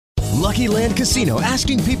Lucky Land Casino,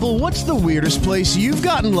 asking people, what's the weirdest place you've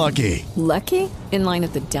gotten lucky? Lucky? In line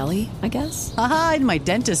at the deli, I guess? Aha, in my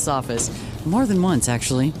dentist's office. More than once,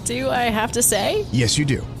 actually. Do I have to say? Yes, you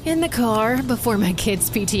do. In the car before my kids'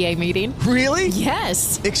 PTA meeting. Really?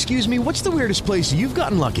 Yes. Excuse me, what's the weirdest place you've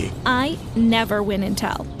gotten lucky? I never win and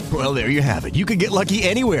tell. Well, there you have it. You can get lucky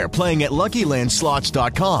anywhere, playing at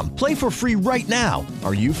LuckyLandSlots.com. Play for free right now.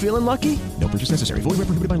 Are you feeling lucky? No purchase necessary. Void where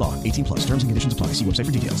prohibited by law. 18 plus. Terms and conditions apply. See website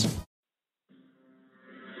for details.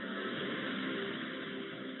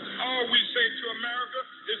 All we say to America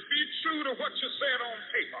is be true to what you said on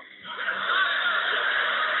paper.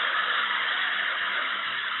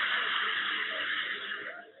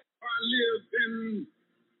 I lived in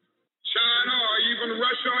China or even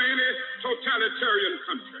Russia or any totalitarian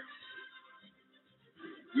country.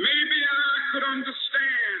 Maybe I could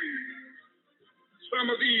understand some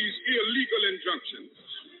of these illegal injunctions.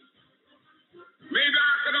 Maybe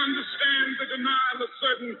I could understand the denial of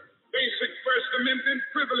certain basic First Amendment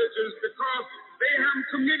privileges because they haven't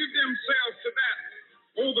committed themselves to that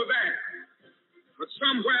over that. But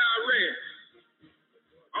somewhere I read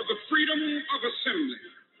of the freedom of assembly.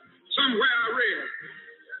 Somewhere I read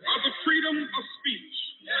of the freedom of speech.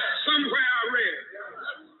 Somewhere I read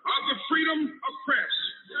of the freedom of press.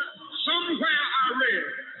 Somewhere I read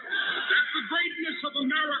that the greatness of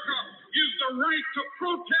America is the right to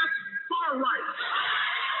protest for rights.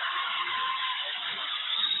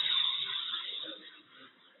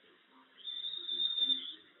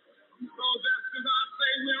 So that's as I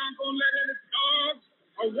say, we aren't going to let any dogs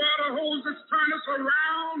or water hoses turn us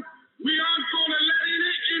around. We aren't going to let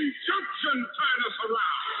any injunction turn us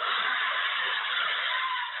around.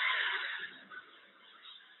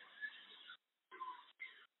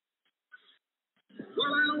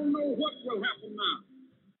 Well, I don't know what will happen now.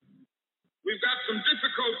 We've got some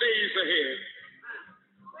difficult days ahead.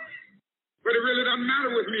 But it really doesn't matter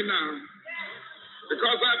with me now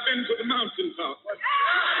because I've been to the mountaintop.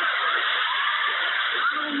 I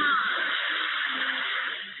don't mind.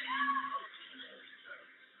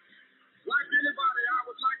 Like anybody, I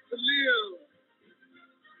would like to live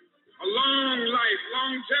a long life.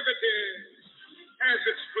 Longevity has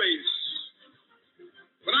its place.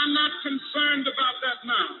 But I'm not concerned about that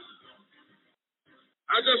now.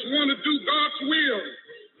 I just want to do God's will.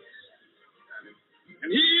 And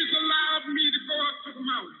He's allowed me to go up to the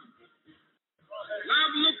mountain. And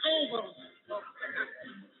I've looked over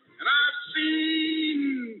and I've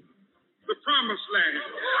seen the promised land.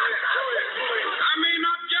 I may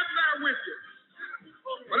not get there with you,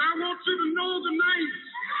 but I want you to know tonight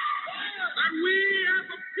that we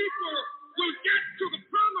as a people will get to the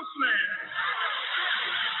promised land.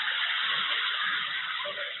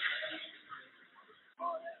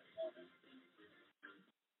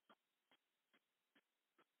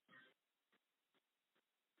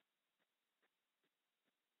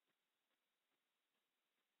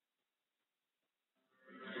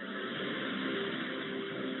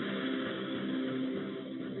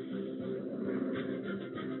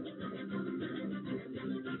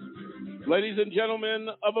 Ladies and gentlemen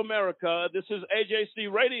of America, this is AJC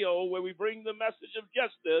Radio, where we bring the message of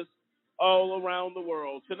justice all around the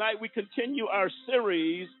world. Tonight we continue our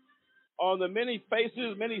series on the many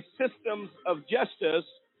faces, many systems of justice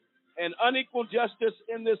and unequal justice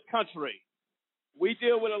in this country. We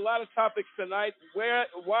deal with a lot of topics tonight.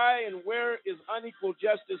 Why and where is unequal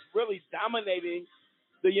justice really dominating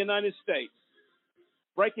the United States?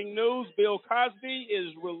 Breaking news, Bill Cosby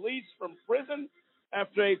is released from prison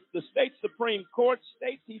after the state Supreme Court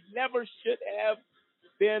states he never should have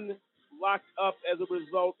been locked up as a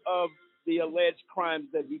result of the alleged crimes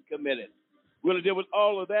that he committed. We're going to deal with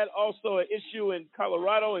all of that. Also, an issue in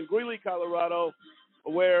Colorado, in Greeley, Colorado,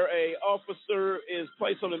 where a officer is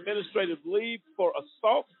placed on administrative leave for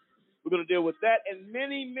assault. We're going to deal with that and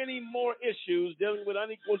many, many more issues dealing with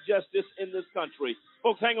unequal justice in this country.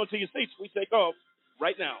 Folks, hang on to your seats. We take off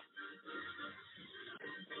right now.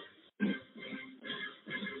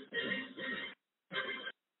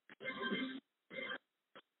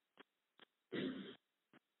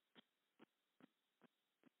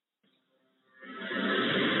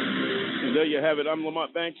 And there you have it. I'm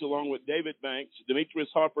Lamont Banks, along with David Banks, Demetrius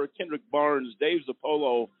Harper, Kendrick Barnes, Dave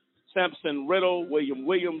Zappolo, Sampson Riddle, William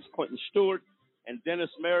Williams, Clinton Stewart, and Dennis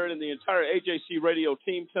Merritt, and the entire AJC Radio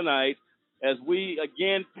team tonight as we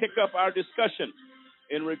again pick up our discussion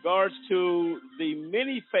in regards to the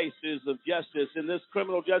many faces of justice in this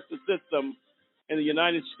criminal justice system in the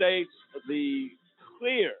United States, the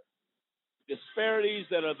clear disparities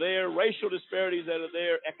that are there, racial disparities that are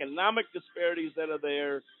there, economic disparities that are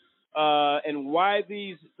there, and why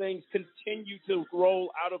these things continue to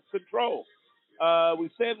roll out of control. We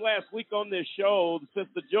said last week on this show, since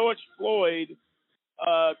the George Floyd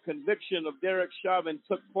conviction of Derek Chauvin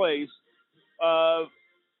took place,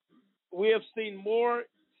 we have seen more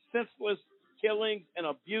senseless killings and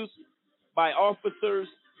abuse by officers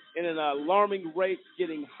in an alarming rate,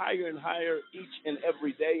 getting higher and higher each and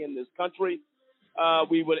every day in this country.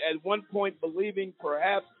 We would at one point believing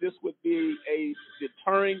perhaps this would be a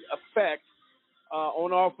deterring effect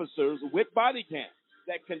on officers with body cams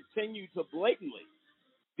that continue to blatantly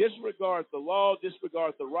disregard the law,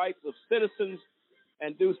 disregard the rights of citizens,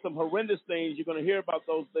 and do some horrendous things. You're going to hear about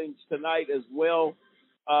those things tonight as well.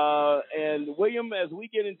 And William, as we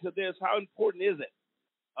get into this, how important is it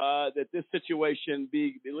that this situation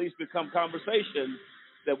at least become conversation,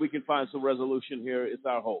 that we can find some resolution here? It's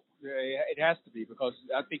our hope. Yeah, it has to be, because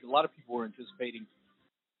I think a lot of people were anticipating,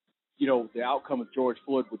 the outcome of George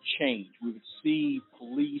Floyd would change. We would see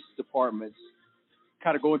police departments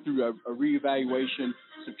kind of going through a reevaluation,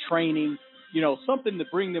 some training, something to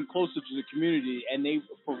bring them closer to the community. And they,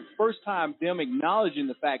 for the first time, them acknowledging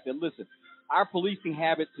the fact that, listen, our policing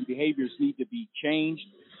habits and behaviors need to be changed.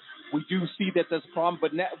 We do see that there's a problem,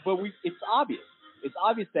 but it's obvious. It's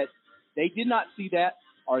obvious that they did not see that,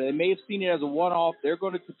 or they may have seen it as a one-off. They're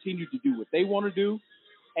going to continue to do what they want to do.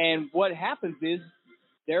 And what happens is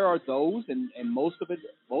there are those, and most of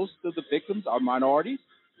the victims are minorities,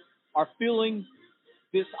 are feeling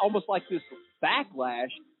this almost like this backlash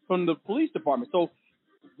from the police department. So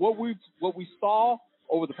what we saw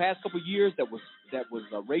over the past couple of years that was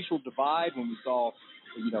a racial divide, when we saw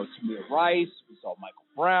Tamir Rice, we saw Michael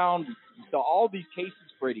Brown, we saw all these cases,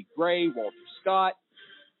 Freddie Gray, Walter Scott.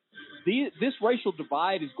 This racial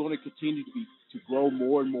divide is going to continue to grow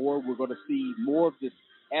more and more. We're going to see more of this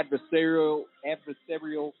adversarial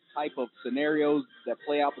type of scenarios that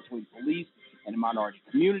play out between police and minority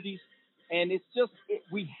communities. And it's just,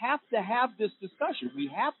 we have to have this discussion. We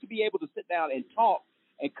have to be able to sit down and talk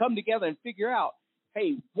and come together and figure out,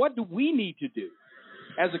 hey, what do we need to do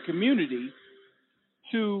as a community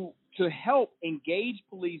to help engage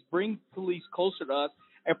police, bring police closer to us,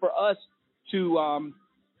 and for us to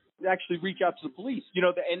actually reach out to the police.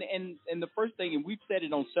 And the first thing, and we've said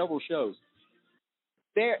it on several shows,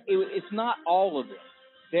 it's not all of them.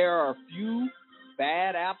 There are a few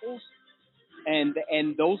bad apples, and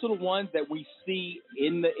those are the ones that we see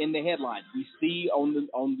in the headlines. We see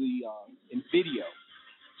in video.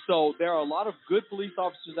 So there are a lot of good police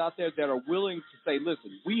officers out there that are willing to say,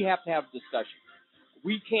 listen, we have to have a discussion.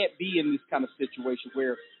 We can't be in this kind of situation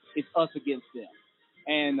where it's us against them.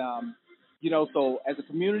 And, so as a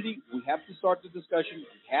community, we have to start the discussion.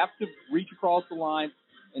 We have to reach across the line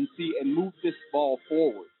and move this ball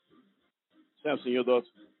forward. Samson, your thoughts?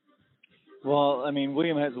 Well,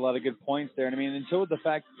 William has a lot of good points there. And until the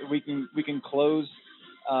fact that we can close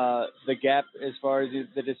the gap as far as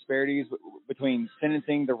the disparities between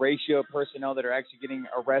sentencing, the ratio of personnel that are actually getting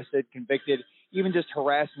arrested, convicted, even just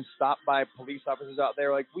harassed and stopped by police officers out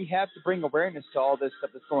there. Like, we have to bring awareness to all this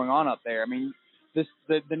stuff that's going on out there.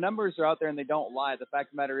 The numbers are out there and they don't lie. The fact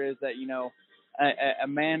of the matter is that,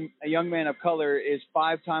 a young man of color is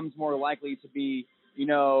 5 times more likely to be,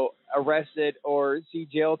 arrested or see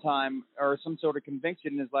jail time or some sort of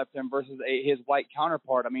conviction in his lifetime versus his white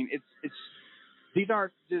counterpart. It's these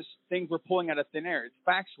aren't just things we're pulling out of thin air. It's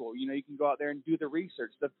factual. You can go out there and do the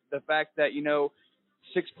research. The fact that,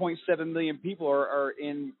 6.7 million people are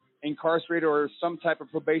incarcerated or some type of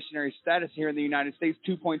probationary status here in the United States,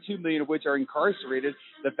 2.2 million of which are incarcerated,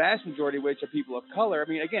 the vast majority of which are people of color.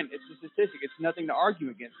 Again, it's a statistic. It's nothing to argue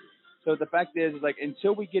against. So the fact is,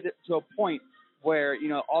 until we get it to a point where,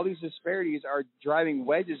 all these disparities are driving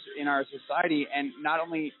wedges in our society, and not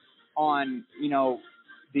only on,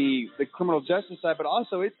 the criminal justice side, but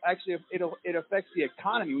also it affects the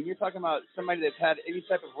economy. When you're talking about somebody that's had any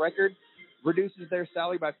type of record, reduces their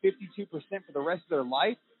salary by 52% for the rest of their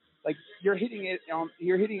life, you're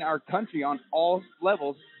hitting our country on all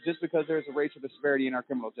levels just because there's a racial disparity in our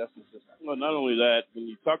criminal justice system. Well, not only that, when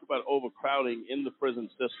you talk about overcrowding in the prison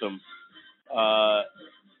system,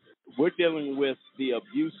 we're dealing with the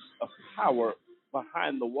abuse of power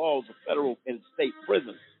behind the walls of federal and state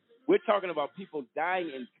prisons. We're talking about people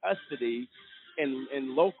dying in custody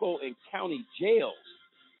in local and county jails.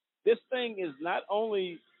 This thing is not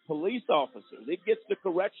only police officers. It gets the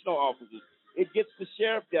correctional officers. It gets the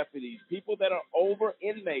sheriff deputies, people that are over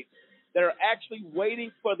inmates that are actually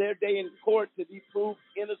waiting for their day in court to be proved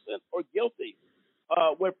innocent or guilty,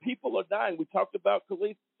 where people are dying. We talked about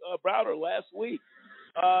Khalif Browder last week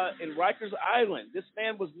in Rikers Island. This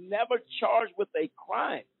man was never charged with a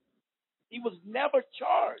crime. He was never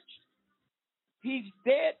charged. He's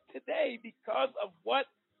dead today because of what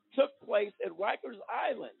took place at Rikers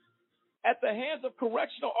Island at the hands of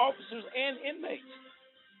correctional officers and inmates.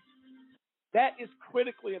 That is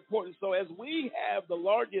critically important. So as we have the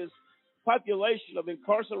largest population of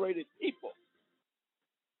incarcerated people,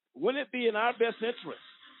 wouldn't it be in our best interest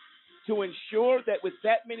to ensure that with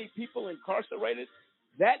that many people incarcerated,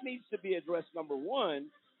 that needs to be addressed, number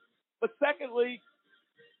one. But secondly,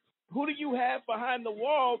 who do you have behind the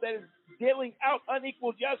wall that is dealing out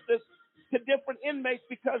unequal justice to different inmates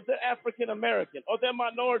because they're African American or they're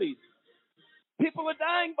minorities? People are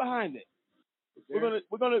dying behind it. We're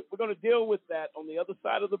gonna deal with that on the other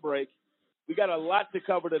side of the break. We got a lot to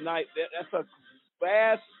cover tonight. That's a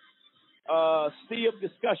vast sea of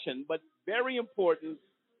discussion, but very important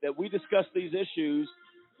that we discuss these issues.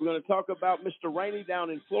 We're going to talk about Mr. Rainey down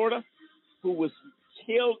in Florida, who was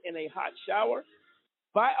killed in a hot shower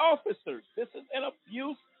by officers. This is an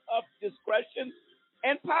abuse of discretion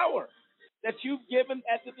and power that you've given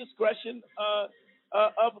at the discretion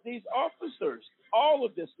of these officers. All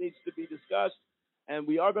of this needs to be discussed, and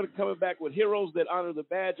we are going to come back with Heroes That Honor the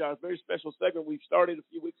Badge, our very special segment we've started a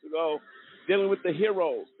few weeks ago, dealing with the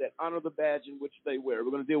heroes that honor the badge in which they wear. We're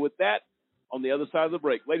going to deal with that on the other side of the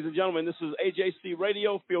break. Ladies and gentlemen, this is AJC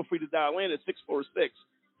Radio. Feel free to dial in at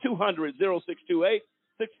 646-200-0628,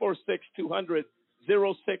 646-200-0628.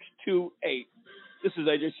 This is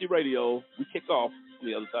AJC Radio. We kick off on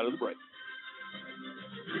the other side of the break.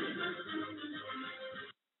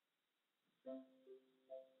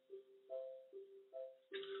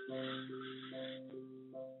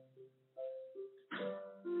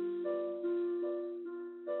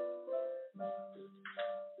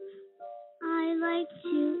 I like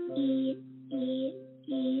to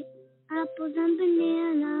eat apples and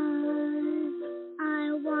bananas.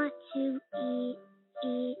 I want to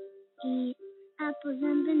eat apples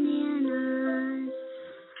and bananas.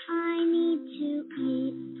 I need to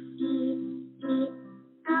eat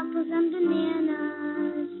apples and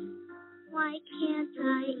bananas. Why can't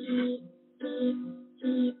I eat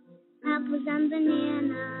apples and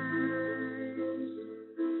bananas?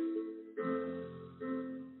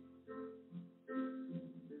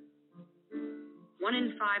 1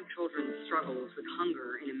 in 5 children struggles with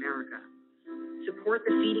hunger in America. Support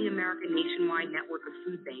the Feeding America nationwide network of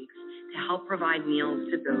food banks to help provide meals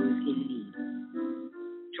to those in need.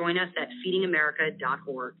 Join us at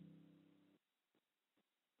feedingamerica.org.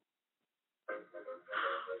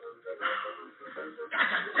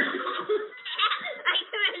 I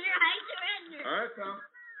surrender. All right, Tom.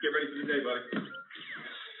 Get ready for your day, buddy.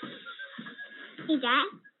 Hey,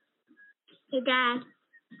 Dad.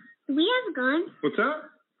 Do we have a gun? What's that?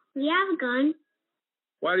 We have a gun.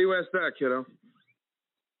 Why do you ask that, kiddo?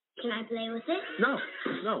 Can I play with it?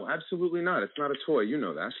 No, absolutely not. It's not a toy. You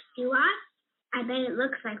know that. Do I? I bet it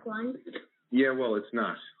looks like one. Yeah, well, it's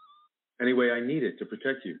not. Anyway, I need it to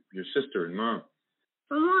protect you, your sister and Mom.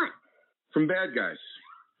 From what? From bad guys,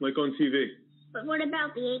 like on TV. But what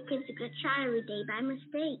about the 8 kids who got shot every day by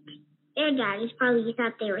mistake? Their daddies probably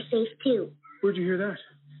thought they were safe too. Where'd you hear that?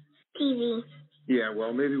 TV. Yeah,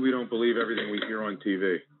 well, maybe we don't believe everything we hear on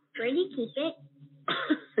TV. Where do you keep it?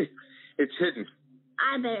 It's hidden.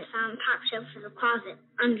 I bet it's on the top shelf of the closet,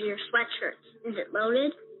 under your sweatshirts. Is it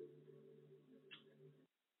loaded?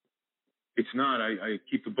 It's not. I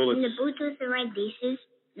keep the bullets. In the boots with the red laces,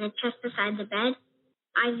 and the chest beside the bed?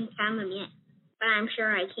 I haven't found them yet, but I'm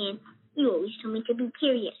sure I can. You always told me to be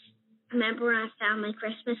curious. Remember when I found my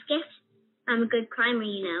Christmas gift? I'm a good climber,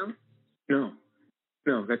 you know.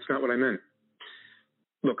 No, that's not what I meant.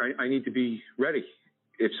 Look, I need to be ready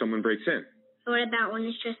if someone breaks in. So what about when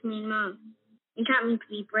it's just me and Mom? You taught me to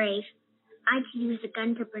be brave. I could use a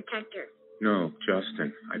gun to protect her. No,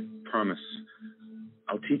 Justin, I promise.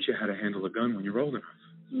 I'll teach you how to handle a gun when you're old enough.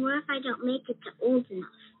 And what if I don't make it to old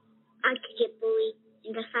enough? I could get bullied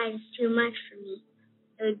and decide it's too much for me.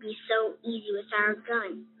 It would be so easy with our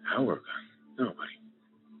gun. Our gun? No, buddy.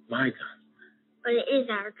 My gun. But it is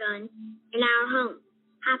our gun. In our home.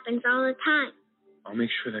 Happens all the time. I'll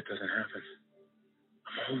make sure that doesn't happen.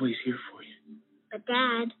 I'm always here for you. But,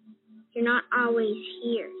 Dad, you're not always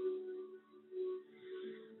here.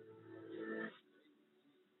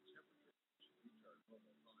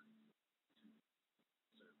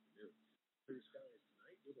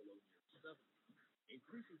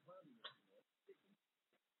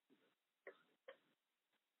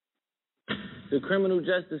 The criminal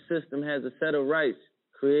justice system has a set of rights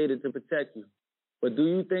created to protect you. But do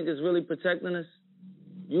you think it's really protecting us?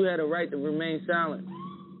 You had a right to remain silent,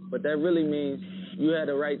 but that really means you had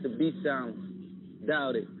a right to be silent,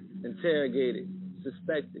 doubted, interrogated,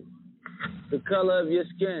 suspected. The color of your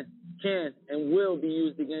skin can and will be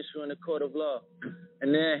used against you in the court of law.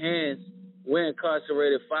 In their hands, we're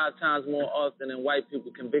incarcerated 5 times more often than white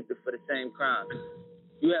people convicted for the same crimes.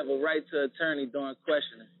 You have a right to attorney during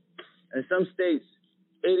questioning. In some states,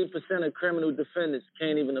 80% of criminal defendants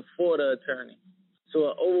can't even afford an attorney. So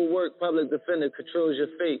an overworked public defender controls your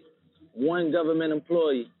fate. One government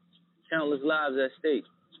employee, countless lives at stake.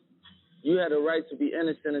 You had a right to be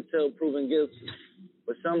innocent until proven guilty.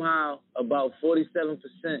 But somehow, about 47%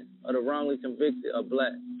 of the wrongly convicted are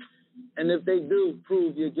black. And if they do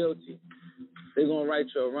prove you're guilty, they're going to write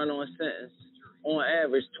you a run-on sentence, on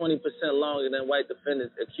average 20% longer than white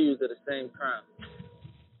defendants accused of the same crime.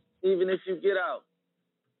 Even if you get out,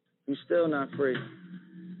 you're still not free.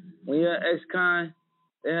 When you're an ex-con,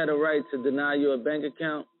 they had a right to deny you a bank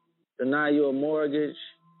account, deny you a mortgage,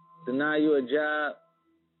 deny you a job,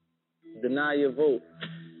 deny your vote.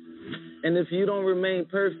 And if you don't remain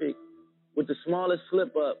perfect with the smallest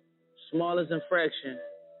slip-up, smallest infraction,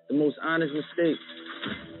 the most honest mistake,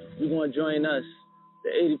 you're going to join us,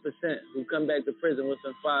 the 80% who come back to prison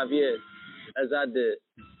within 5 years, as I did.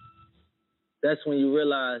 That's when you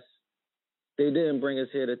realize they didn't bring us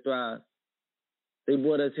here to thrive. They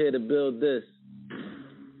brought us here to build this.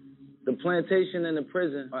 The plantation and the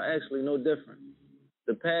prison are actually no different.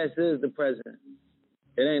 The past is the present.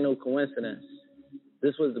 It ain't no coincidence.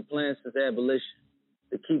 This was the plan since abolition,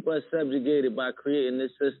 to keep us subjugated by creating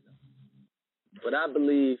this system. But I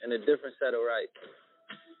believe in a different set of rights.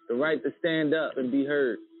 The right to stand up and be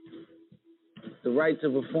heard. The right to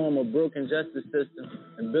reform a broken justice system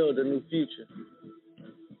and build a new future.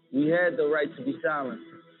 We had the right to be silent.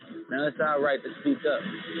 Now it's our right to speak up.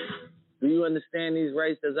 Do you understand these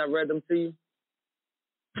rights as I read them to you?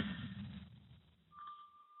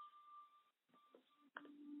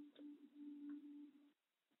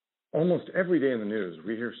 Almost every day in the news,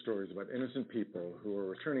 we hear stories about innocent people who are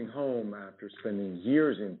returning home after spending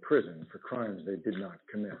years in prison for crimes they did not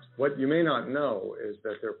commit. What you may not know is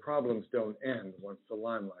that their problems don't end once the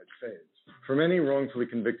limelight fades. For many wrongfully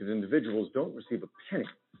convicted individuals don't receive a penny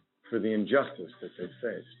for the injustice that they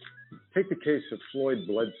faced. Take the case of Floyd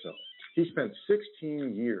Bledsoe. He spent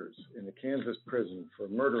 16 years in a Kansas prison for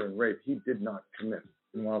murder and rape he did not commit.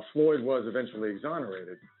 And while Floyd was eventually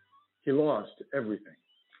exonerated, he lost everything.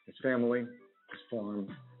 His family, his farm,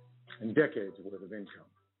 and decades worth of income.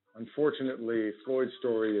 Unfortunately, Floyd's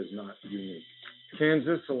story is not unique.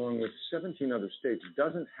 Kansas, along with 17 other states,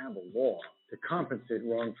 doesn't have a law to compensate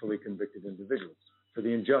wrongfully convicted individuals for the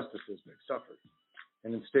injustices they've suffered.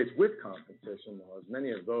 And in states with compensation laws, many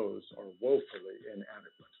of those are woefully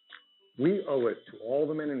inadequate. We owe it to all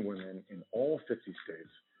the men and women in all 50 states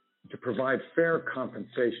to provide fair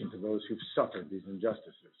compensation to those who've suffered these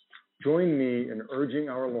injustices. Join me in urging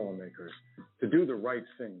our lawmakers to do the right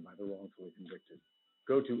thing by the wrongfully convicted.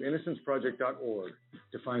 Go to innocenceproject.org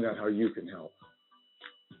to find out how you can help.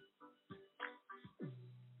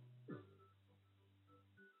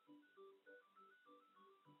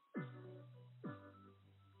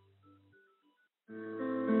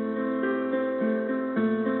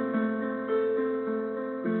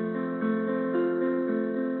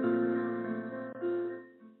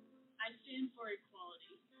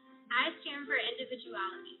 I stand for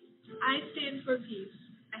individuality. I stand for peace.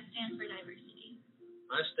 I stand for diversity.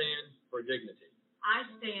 I stand for dignity. I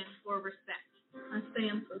stand for respect. I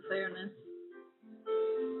stand for fairness. Red,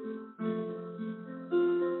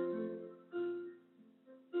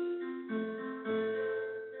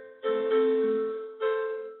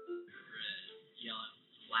 yellow,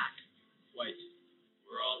 black, white.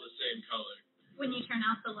 We're all the same color. When you turn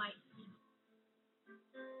out the light.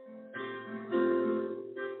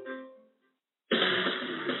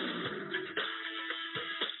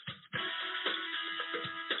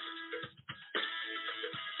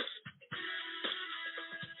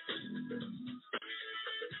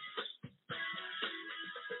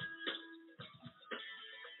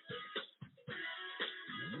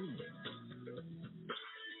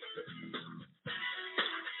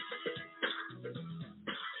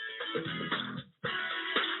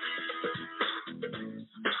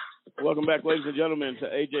 Welcome back, ladies and gentlemen, to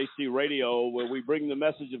AJC Radio, where we bring the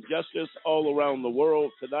message of justice all around the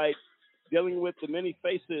world. Tonight, dealing with the many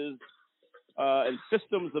faces and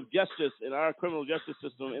systems of justice in our criminal justice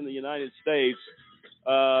system in the United States.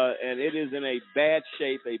 And it is in a bad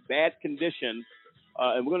shape, a bad condition.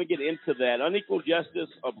 And we're going to get into that. Unequal justice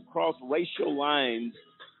across racial lines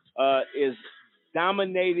is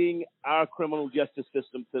dominating our criminal justice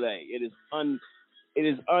system today. It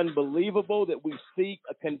is unbelievable that we see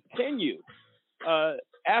continue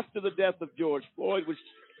after the death of George Floyd, which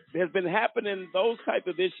has been happening. Those type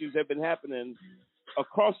of issues have been happening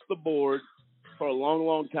across the board for a long,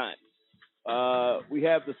 long time. We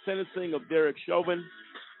have the sentencing of Derek Chauvin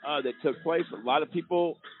that took place. A lot of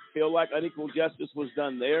people feel like unequal justice was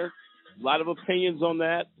done there. A lot of opinions on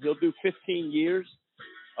that. He'll do 15 years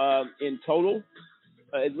in total,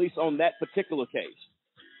 at least on that particular case.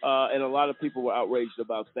 And a lot of people were outraged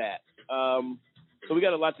about that. So we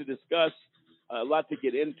got a lot to discuss, a lot to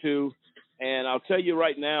get into. And I'll tell you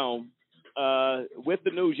right now, with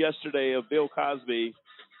the news yesterday of Bill Cosby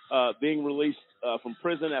being released from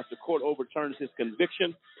prison after court overturns his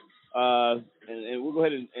conviction, and we'll go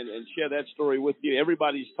ahead and share that story with you.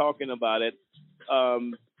 Everybody's talking about it.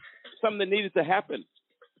 Something that needed to happen.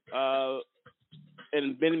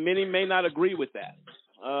 And many may not agree with that.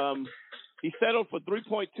 He settled for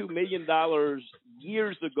 $3.2 million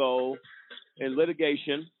years ago in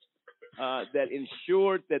litigation that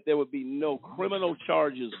ensured that there would be no criminal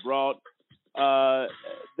charges brought.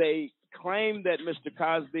 They claimed that Mr.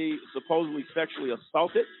 Cosby supposedly sexually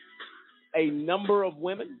assaulted a number of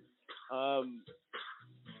women,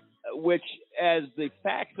 which, as the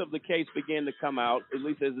facts of the case began to come out, at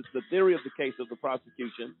least as it's the theory of the case of the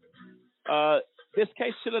prosecution, this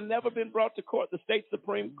case should have never been brought to court. The state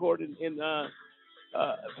Supreme Court in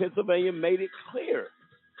Pennsylvania made it clear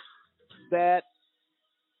that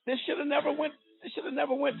this should have never went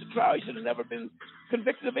to trial. He should have never been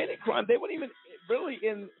convicted of any crime. They weren't even really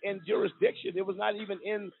in jurisdiction. It was not even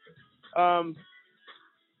in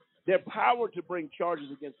their power to bring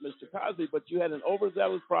charges against Mr. Cosby. But you had an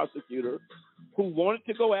overzealous prosecutor who wanted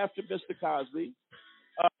to go after Mr. Cosby.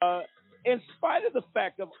 In spite of the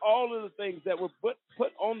fact of all of the things that were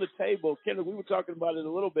put on the table, Kendra, we were talking about it a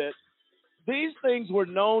little bit, these things were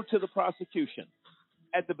known to the prosecution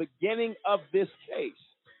at the beginning of this case.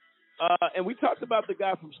 And we talked about the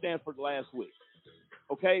guy from Stanford last week.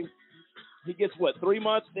 Okay? He gets, 3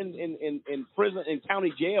 months in prison, in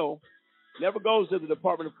county jail, never goes to the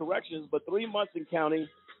Department of Corrections, but 3 months in county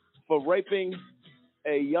for raping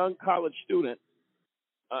a young college student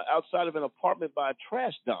outside of an apartment by a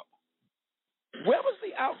trash dump. Where was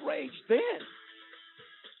the outrage then?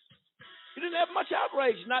 You didn't have much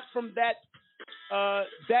outrage, not from that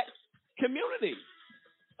community.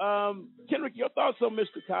 Kendrick, your thoughts on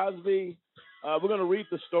Mr. Cosby? We're going to read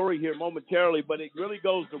the story here momentarily, but it really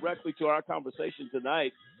goes directly to our conversation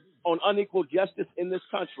tonight on unequal justice in this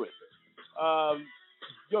country.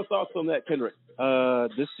 Your thoughts on that, Kendrick?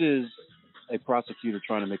 This is a prosecutor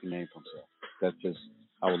trying to make a name for himself. That's just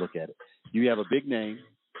how I look at it. You have a big name.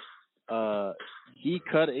 He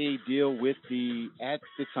cut a deal with at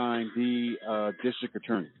the time, the district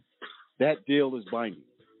attorney. That deal is binding.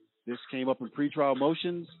 This came up in pretrial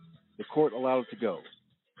motions. The court allowed it to go.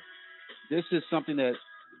 This is something that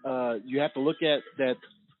you have to look at, that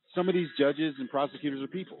some of these judges and prosecutors are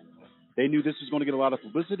people. They knew this was going to get a lot of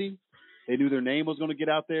publicity. They knew their name was going to get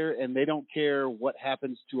out there, and they don't care what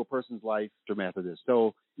happens to a person's life after this.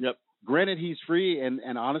 So, granted, he's free, and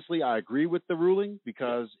honestly, I agree with the ruling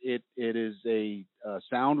because it is a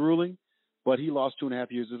sound ruling, but he lost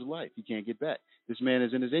 2.5 years of his life. He can't get back. This man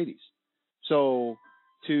is in his 80s. So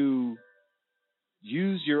to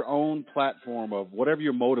use your own platform of whatever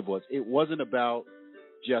your motive was, it wasn't about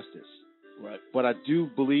justice. Right. But I do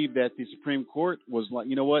believe that the Supreme Court was like,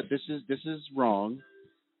 you know what, this is wrong.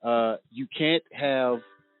 You can't have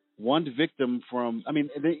one victim from,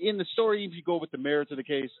 in the story, if you go with the merits of the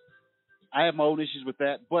case, I have my own issues with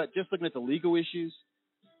that. But just looking at the legal issues,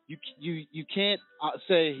 you can't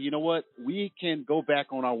say, you know what, we can go back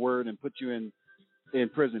on our word and put you in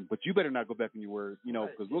prison, but you better not go back on your word,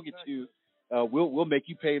 because we'll get you, we'll make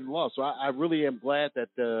you pay the law. So I really am glad that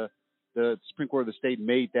the Supreme Court of the state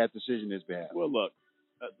made that decision in his behalf. Well, look,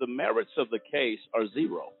 the merits of the case are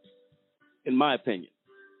zero, in my opinion.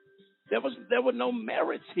 There were no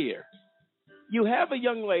merits here. You have a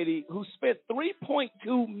young lady who spent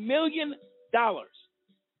 $3.2 million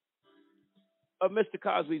of Mr.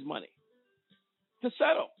 Cosby's money to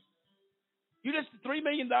settle. You just $3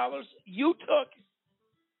 million you took,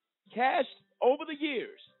 cashed over the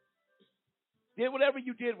years, did whatever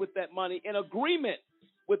you did with that money in agreement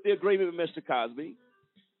with the agreement with Mr. Cosby.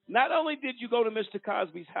 Not only did you go to Mr.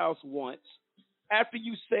 Cosby's house once after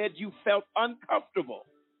you said you felt uncomfortable.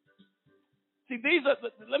 See,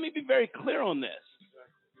 let me be very clear on this.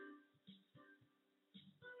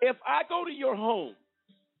 If I go to your home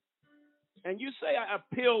and you say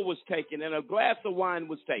a pill was taken and a glass of wine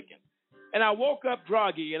was taken, and I woke up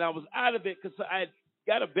groggy and I was out of it because I had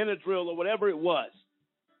got a Benadryl or whatever it was,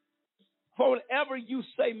 for whatever you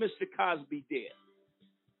say Mr. Cosby did,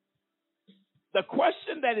 the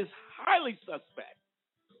question that is highly suspect,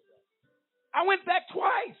 I went back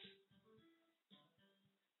twice.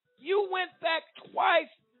 You went back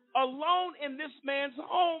twice alone in this man's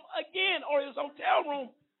home again, or his hotel room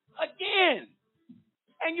again.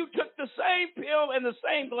 And you took the same pill and the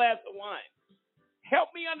same glass of wine. Help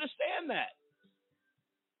me understand that.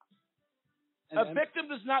 A victim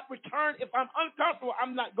does not return. If I'm uncomfortable,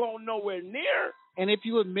 I'm not going nowhere near. And if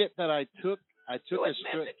you admit that I took a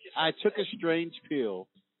strange pill,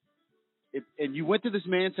 and you went to this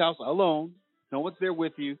man's house alone, no one's there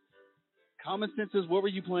with you. Common sense is, what were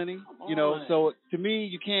you planning? So to me,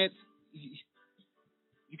 you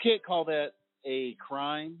can't call that a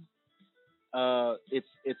crime.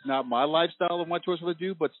 It's not my lifestyle or my choice what to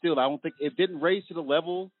do, but still, I don't think it didn't raise to the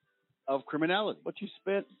level of criminality. But you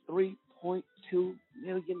spent $3.2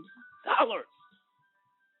 million,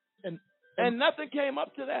 and nothing came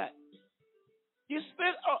up to that. You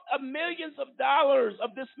spent millions of dollars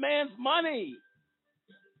of this man's money.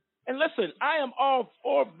 And listen, I am all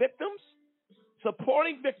for victims,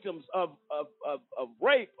 supporting victims of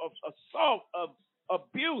rape, of assault, of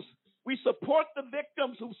abuse. We support the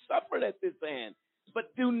victims who suffered at this hand,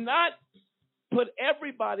 but do not put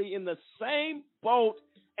everybody in the same boat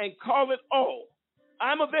and call it, oh,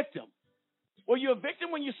 I'm a victim. Were you a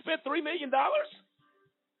victim when you spent $3 million?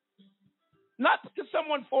 Not because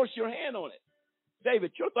someone forced your hand on it.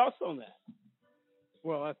 David, your thoughts on that?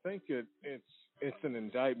 Well, I think it's an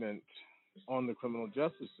indictment on the criminal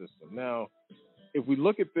justice system. Now, if we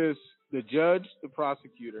look at this, the judge, the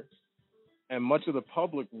prosecutor, and much of the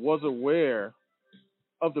public was aware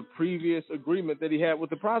of the previous agreement that he had with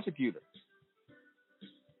the prosecutor,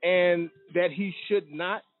 and that he should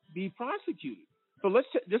not be prosecuted. So let's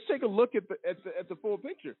just take a look at the full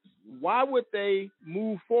picture. Why would they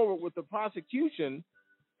move forward with the prosecution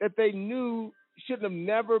that they knew should have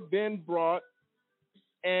never been brought,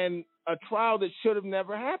 and a trial that should have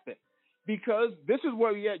never happened? Because this is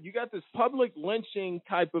where you got this public lynching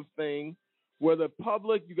type of thing, where the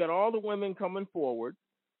public, you got all the women coming forward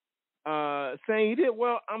saying he did.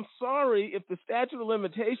 Well, I'm sorry, if the statute of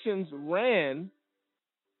limitations ran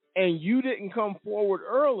and you didn't come forward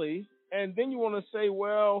early, and then you want to say,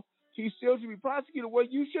 well, he still should be prosecuted. Well,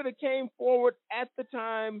 you should have came forward at the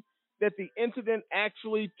time that the incident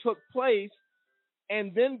actually took place,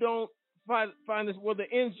 and then don't find this, well,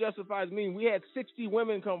 the ends justifies means. We had 60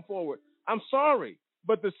 women come forward. I'm sorry,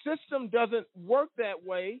 but the system doesn't work that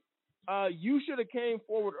way. You should have came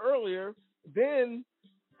forward earlier. Then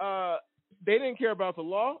they didn't care about the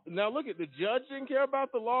law. Now look at the judge didn't care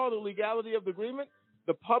about the law, the legality of the agreement,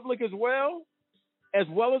 the public as well as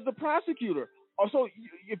the prosecutor. Also,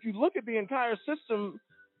 if you look at the entire system,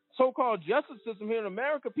 so-called justice system here in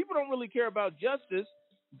America, people don't really care about justice.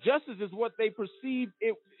 Justice is what they perceive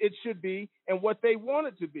it should be and what they want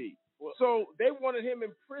it to be. Well, so they wanted him in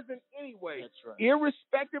prison anyway. That's right.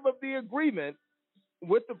 Irrespective of the agreement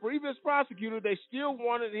with the previous prosecutor, they still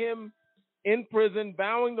wanted him in prison,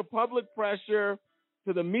 bowing to public pressure,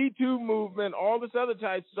 to the Me Too movement, all this other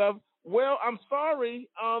type stuff. Well, I'm sorry.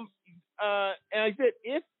 And I said,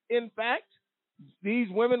 if in fact these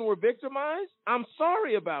women were victimized, I'm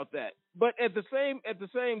sorry about that. But at the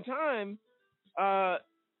same time,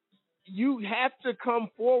 you have to come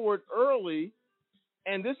forward early,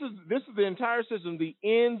 and this is the entire system. The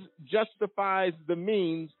ends justifies the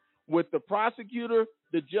means with the prosecutor,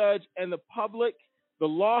 the judge, and the public. The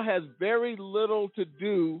law has very little to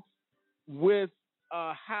do with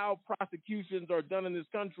how prosecutions are done in this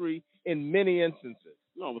country in many instances.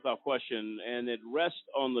 No, without question. And it rests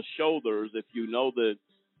on the shoulders, if you know the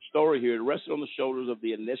story here, it rests on the shoulders of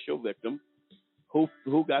the initial victim who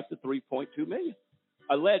got the $3.2 million.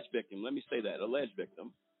 Alleged victim, let me say that, alleged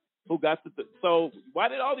victim who got so why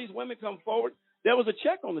did all these women come forward? There was a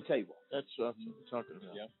check on the table. That's what I'm talking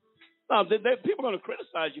about. Yeah. No, people are going to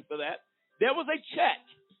criticize you for that. There was a check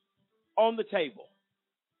on the table.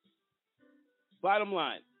 Bottom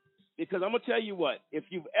line, because I'm going to tell you what, if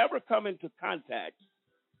you've ever come into contact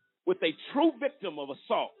with a true victim of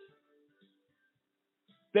assault,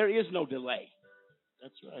 there is no delay.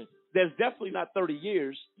 That's right. There's definitely not 30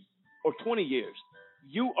 years or 20 years.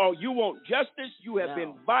 You want justice. You have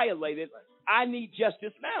been violated. Right. I need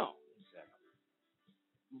justice now.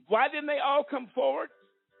 Exactly. Why didn't they all come forward?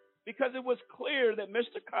 Because it was clear that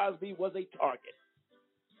Mr. Cosby was a target.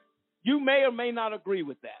 You may or may not agree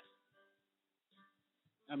with that.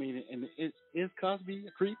 I mean, and is Cosby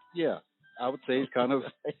a creep? Yeah, I would say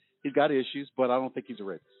he's got issues, but I don't think he's a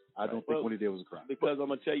rapist. I don't think what he did was a crime. Because I'm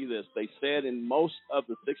going to tell you this. They said in most of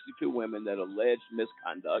the 62 women that alleged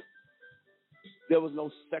misconduct, there was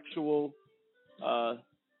no sexual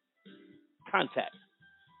contact.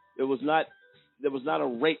 There was not a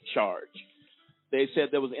rape charge. They said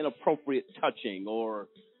there was inappropriate touching or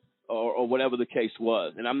or whatever the case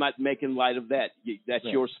was. And I'm not making light of that. That's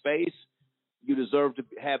your space. You deserve to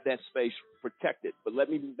have that space protected. But let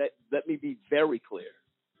me be very clear.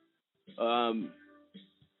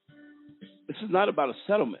 This is not about a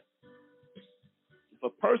settlement. If a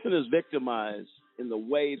person is victimized in the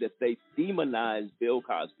way that they demonized Bill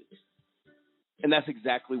Cosby, and that's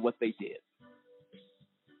exactly what they did.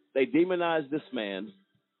 They demonized this man,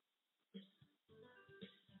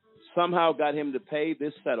 somehow got him to pay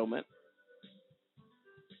this settlement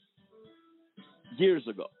years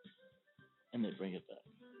ago. And they bring it back.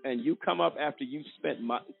 And you come up after you've spent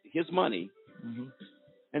his money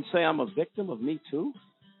and say, I'm a victim of Me Too?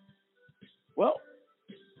 Well,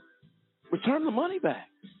 return the money back.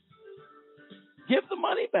 Give the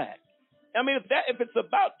money back. I mean, if it's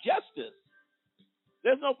about justice,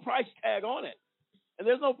 there's no price tag on it. And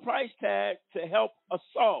there's no price tag to help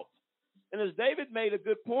assault. And as David made a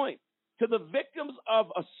good point, to the victims of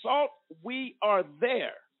assault, we are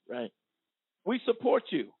there. Right. We support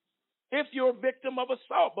you if you're a victim of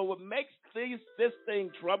assault. But what makes this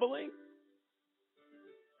thing troubling,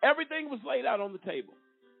 everything was laid out on the table.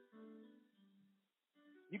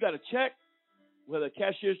 You got a check, whether a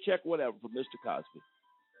cashier's check, whatever, from Mr. Cosby,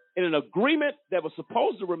 in an agreement that was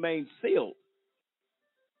supposed to remain sealed.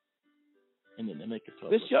 And then they make it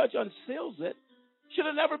public. This judge unseals it. Should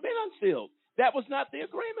have never been unsealed. That was not the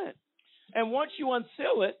agreement. And once you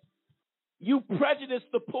unseal it, you prejudice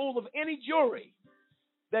the pool of any jury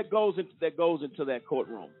that goes into that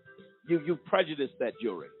courtroom. You prejudice that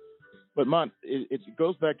jury. But it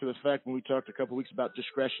goes back to the fact when we talked a couple weeks about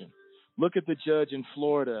discretion. Look at the judge in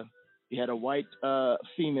Florida. He had a white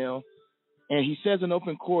female, and he says in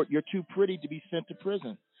open court, "You're too pretty to be sent to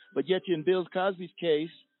prison." But yet in Bill Cosby's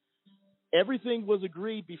case, everything was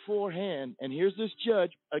agreed beforehand. And here's this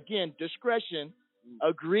judge, again, discretion,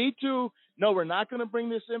 agreed to, no, we're not going to bring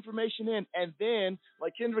this information in. And then,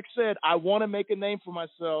 like Kendrick said, I want to make a name for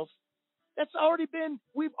myself.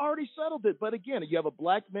 We've already settled it. But again, you have a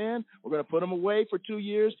black man, we're going to put him away for 2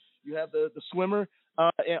 years. You have the swimmer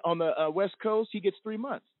on the West Coast, he gets 3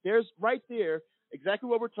 months. There's right there exactly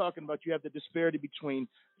what we're talking about. You have the disparity between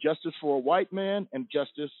justice for a white man and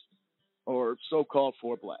justice or so-called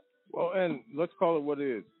for a black. Well, and let's call it what it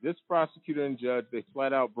is. This prosecutor and judge, they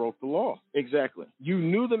flat out broke the law. Exactly. You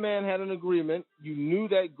knew the man had an agreement. You knew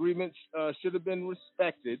that agreement should have been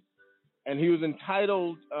respected, and he was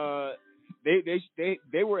entitled.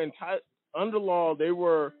 They were entitled under law. They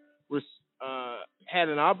were had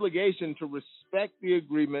an obligation to respect the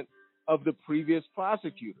agreement of the previous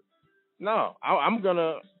prosecutor. No, I'm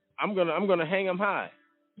gonna hang him high.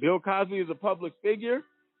 Bill Cosby is a public figure.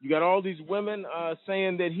 You got all these women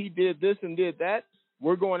saying that he did this and did that.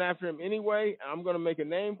 We're going after him anyway. I'm going to make a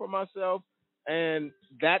name for myself. And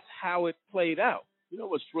that's how it played out. You know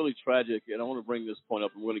what's really tragic, and I want to bring this point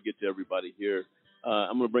up, and we're going to get to everybody here.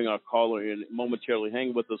 I'm going to bring our caller in momentarily.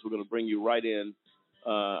 Hang with us. We're going to bring you right in,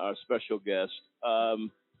 our special guest.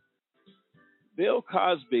 Bill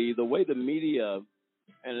Cosby, the way the media,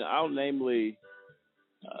 and I'll namely,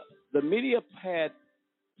 the media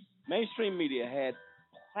mainstream media had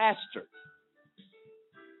plastered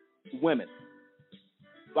women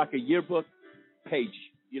like a yearbook page,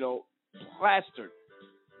 plastered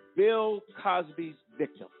Bill Cosby's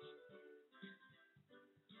victims.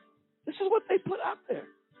 This is what they put out there.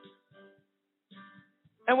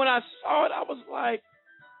 And when I saw it, I was like,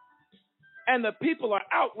 and the people are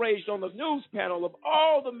outraged on the news panel of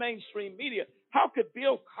all the mainstream media. How could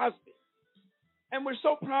Bill Cosby? And we're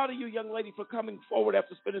so proud of you, young lady, for coming forward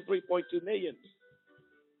after spending $3.2 million.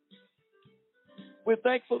 We're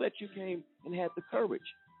thankful that you came and had the courage.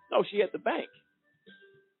 No, she had the bank.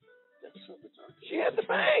 She had the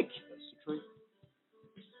bank. That's the truth.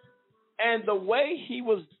 And the way he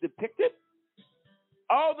was depicted,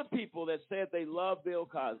 all the people that said they loved Bill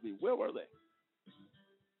Cosby, where were they?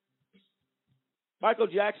 Michael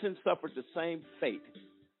Jackson suffered the same fate,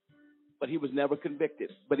 but he was never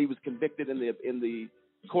convicted. But he was convicted in the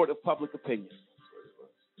court of public opinion.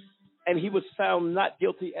 And he was found not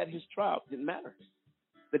guilty at his trial. Didn't matter.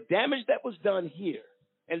 The damage that was done here,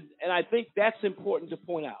 and I think that's important to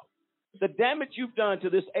point out. The damage you've done to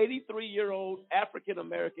this 83-year-old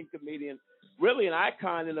African-American comedian, really an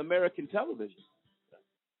icon in American television.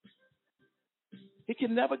 He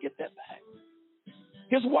can never get that back.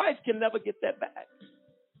 His wife can never get that back.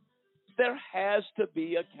 There has to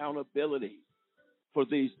be accountability for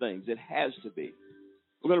these things. It has to be.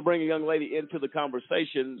 We're going to bring a young lady into the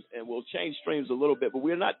conversation, and we'll change streams a little bit, but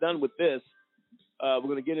we're not done with this. We're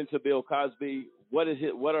going to get into Bill Cosby. What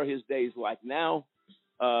are his days like now?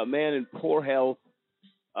 Man in poor health,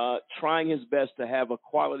 trying his best to have a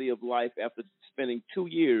quality of life after spending 2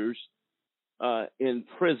 years in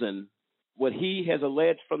prison. What he has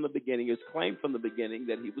alleged from the beginning, has claimed from the beginning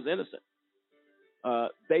that he was innocent.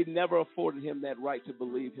 They never afforded him that right to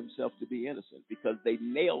believe himself to be innocent because they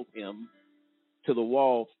nailed him to the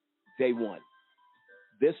wall day one.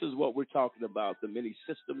 This is what we're talking about, the many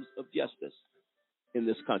systems of justice in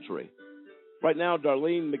this country. Right now,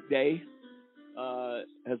 Darlene McDay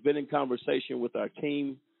has been in conversation with our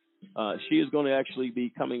team. She is going to actually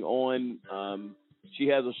be coming on. She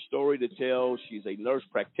has a story to tell. She's a nurse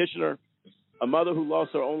practitioner, a mother who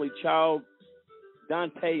lost her only child,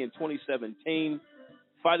 Dante, in 2017,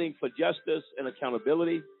 fighting for justice and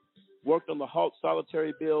accountability, worked on the HALT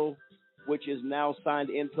solitary bill, which is now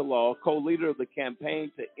signed into law, co-leader of the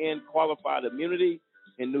campaign to end qualified immunity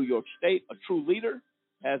in New York State. A true leader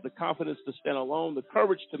has the confidence to stand alone, the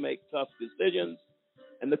courage to make tough decisions,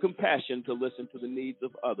 and the compassion to listen to the needs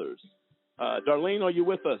of others. Darlene, are you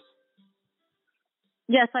with us?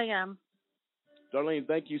 Yes, I am. Darlene,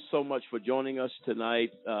 thank you so much for joining us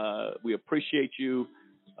tonight. We appreciate you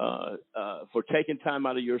for taking time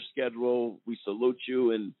out of your schedule. We salute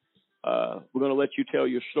you, and we're going to let you tell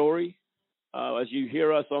your story. As you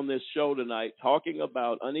hear us on this show tonight, talking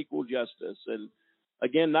about unequal justice, and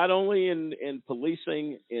again, not only in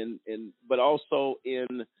policing, but also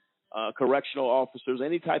in correctional officers,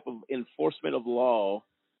 any type of enforcement of law,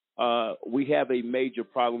 we have a major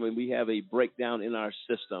problem and we have a breakdown in our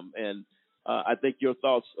system. And I think your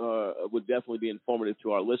thoughts would definitely be informative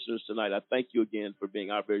to our listeners tonight. I thank you again for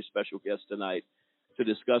being our very special guest tonight to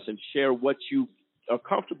discuss and share what you are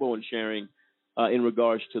comfortable in sharing in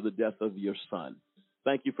regards to the death of your son.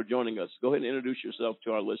 Thank you for joining us. Go ahead and introduce yourself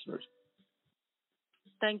to our listeners.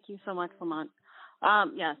 Thank you so much, Lamont.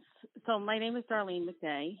 Yes, so my name is Darlene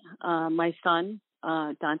McDay. My son,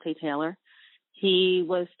 Dante Taylor, he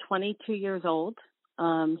was 22 years old.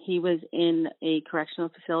 He was in a correctional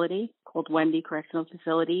facility called Wendy Correctional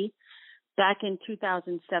Facility back in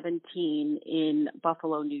 2017 in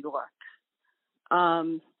Buffalo, New York.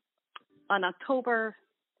 On October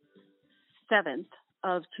 7th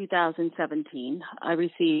of 2017, I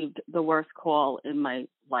received the worst call in my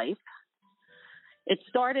life. It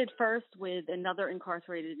started first with another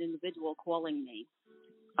incarcerated individual calling me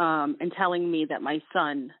and telling me that my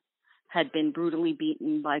son had been brutally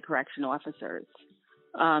beaten by correctional officers.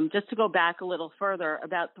 Just to go back a little further,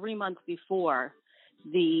 about 3 months before,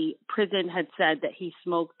 the prison had said that he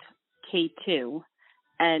smoked K2,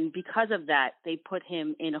 and because of that, they put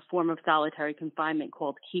him in a form of solitary confinement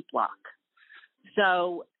called Keep Lock.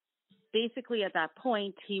 So basically at that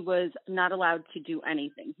point, he was not allowed to do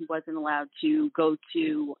anything. He wasn't allowed to go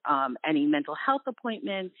to any mental health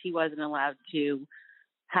appointments. He wasn't allowed to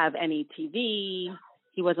have any TV.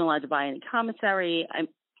 He wasn't allowed to buy any commissary.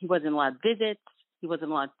 He wasn't allowed visits. He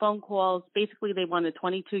wasn't allowed phone calls. Basically, they wanted a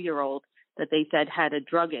 22-year-old that they said had a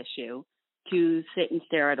drug issue to sit and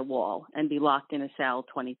stare at a wall and be locked in a cell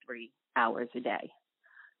 23 hours a day.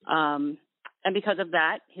 And because of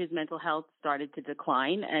that, his mental health started to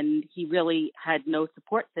decline, and he really had no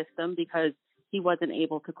support system because he wasn't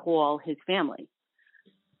able to call his family.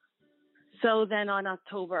 So then on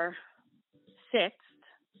October 6th,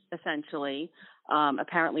 essentially,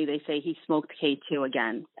 apparently they say he smoked K2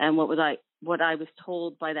 again. And what I was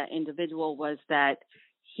told by that individual was that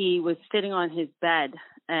he was sitting on his bed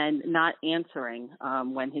and not answering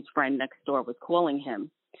when his friend next door was calling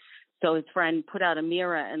him. So his friend put out a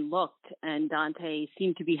mirror and looked, and Dante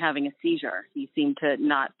seemed to be having a seizure. He seemed to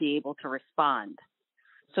not be able to respond.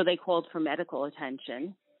 So they called for medical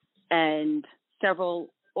attention, and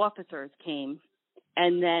several officers came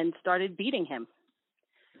and then started beating him.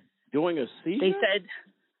 During a seizure? They said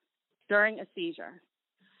during a seizure.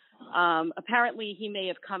 Apparently, he may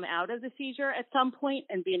have come out of the seizure at some point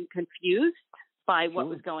and been confused by what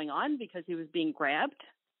was going on because he was being grabbed.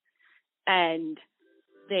 And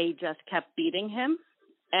they just kept beating him.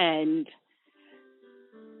 And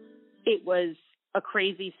it was a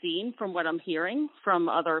crazy scene from what I'm hearing from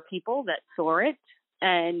other people that saw it.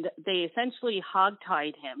 And they essentially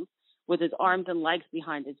hogtied him with his arms and legs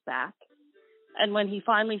behind his back. And when he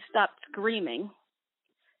finally stopped screaming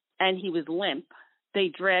and he was limp, they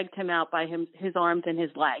dragged him out by his arms and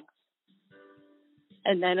his legs.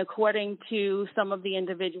 And then according to some of the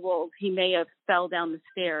individuals, he may have fell down the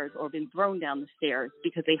stairs or been thrown down the stairs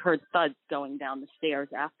because they heard thuds going down the stairs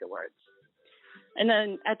afterwards. And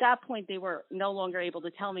then at that point, they were no longer able to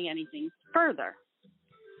tell me anything further.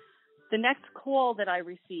 The next call that I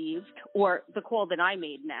received, or the call that I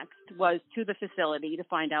made next, was to the facility to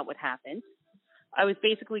find out what happened. I was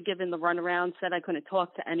basically given the runaround, said I couldn't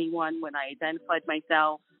talk to anyone when I identified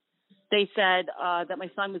myself. They said that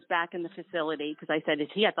my son was back in the facility because I said, is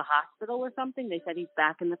he at the hospital or something? They said he's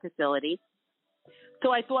back in the facility.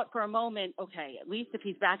 So I thought for a moment, okay, at least if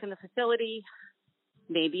he's back in the facility,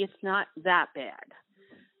 maybe it's not that bad.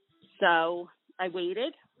 So I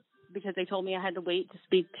waited because they told me I had to wait to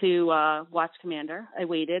speak to Watch Commander. I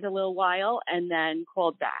waited a little while and then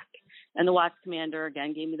called back. And the Watch Commander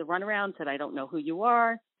again gave me the runaround, said, I don't know who you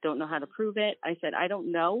are, don't know how to prove it. I said, I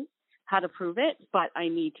don't know how to prove it, but I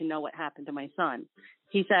need to know what happened to my son.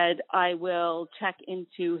 He said, I will check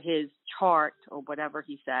into his chart or whatever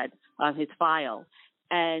he said, his file,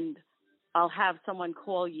 and I'll have someone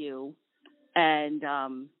call you and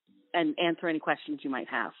answer any questions you might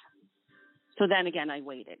have. So then again, I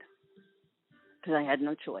waited because I had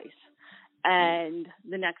no choice. And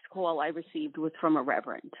the next call I received was from a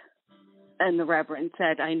reverend. And the reverend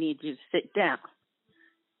said, I need you to sit down.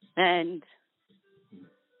 And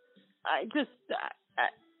I just,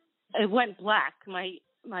 it went black. My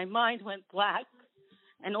mind went black.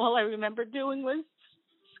 And all I remember doing was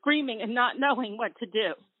screaming and not knowing what to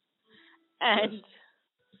do. And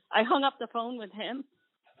I hung up the phone with him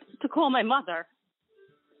to call my mother.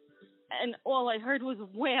 And all I heard was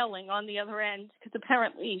wailing on the other end because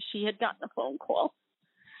apparently she had gotten a phone call.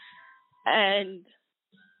 And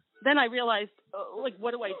then I realized,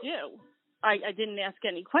 what do I do? I didn't ask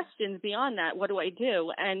any questions beyond that. What do I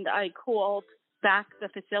do? And I called back the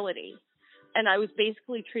facility. And I was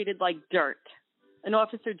basically treated like dirt. And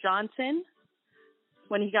Officer Johnson,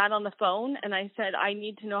 when he got on the phone and I said, I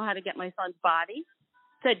need to know how to get my son's body,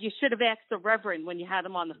 said, you should have asked the Reverend when you had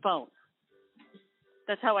him on the phone.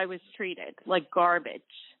 That's how I was treated, like garbage.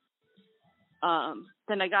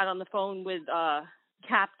 Then I got on the phone with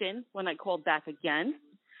Captain when I called back again.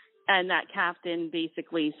 And that captain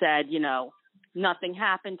basically said, nothing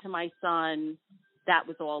happened to my son. That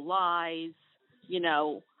was all lies,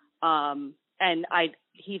 and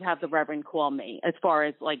he'd have the Reverend call me as far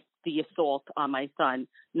as like the assault on my son.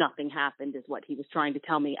 Nothing happened is what he was trying to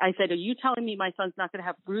tell me. I said, are you telling me my son's not going to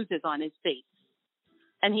have bruises on his face?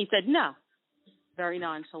 And he said, no, very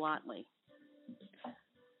nonchalantly.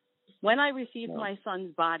 When I received my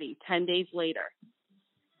son's body 10 days later,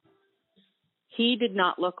 he did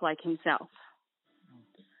not look like himself.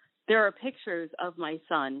 There are pictures of my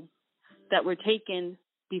son that were taken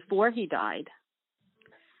before he died,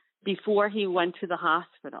 before he went to the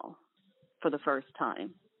hospital for the first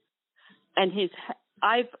time. And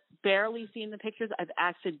I've barely seen the pictures. I've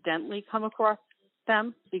accidentally come across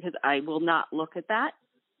them because I will not look at that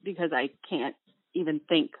because I can't even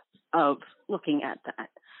think of looking at that.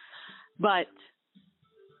 But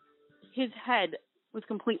his head was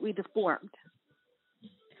completely deformed.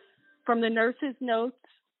 From the nurse's notes,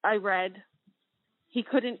 I read he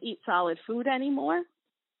couldn't eat solid food anymore.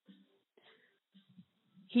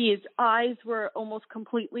 His eyes were almost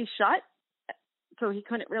completely shut, so he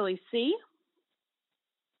couldn't really see.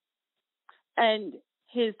 And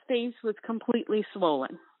his face was completely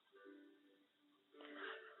swollen.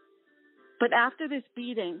 But after this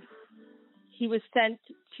beating, he was sent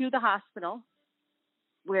to the hospital,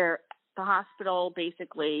 where the hospital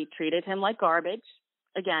basically treated him like garbage.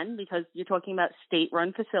 Again, because you're talking about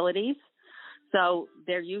state-run facilities. So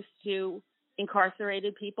they're used to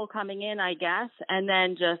incarcerated people coming in, I guess, and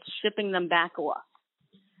then just shipping them back off.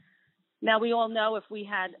 Now, we all know if we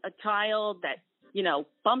had a child that,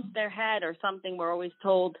 bumped their head or something, we're always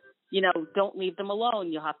told, don't leave them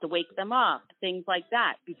alone. You'll have to wake them up, things like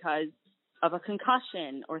that, because of a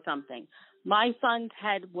concussion or something. My son's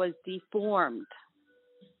head was deformed.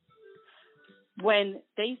 When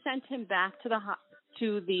they sent him back to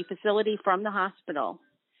the facility from the hospital,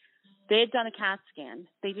 they had done a CAT scan.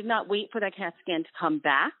 They did not wait for that CAT scan to come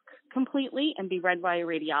back completely and be read by a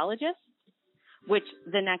radiologist, which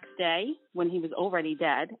the next day, when he was already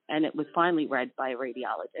dead, and it was finally read by a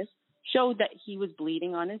radiologist, showed that he was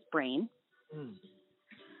bleeding on his brain.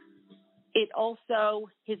 It also,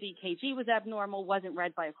 his EKG was abnormal, wasn't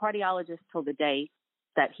read by a cardiologist till the day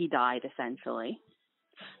that he died, essentially.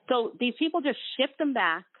 So these people just shipped him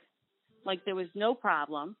back like there was no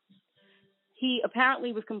problem. He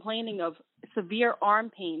apparently was complaining of severe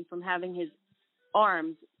arm pain from having his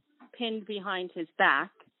arms pinned behind his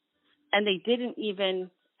back, and they didn't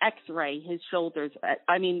even x-ray his shoulders.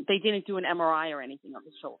 They didn't do an MRI or anything of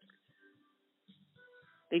his shoulders.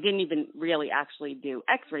 They didn't even really actually do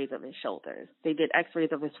x-rays of his shoulders. They did x-rays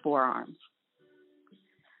of his forearms.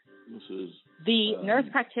 The nurse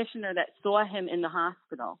practitioner that saw him in the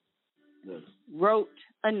hospital wrote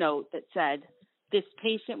a note that said, this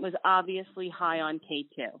patient was obviously high on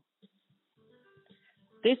K2.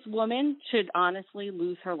 This woman should honestly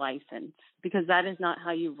lose her license because that is not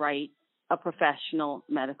how you write a professional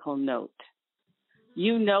medical note.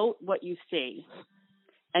 You note what you see.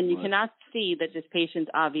 And you cannot see that this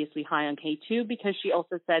patient's obviously high on K2 because she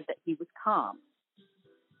also said that he was calm.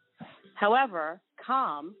 However,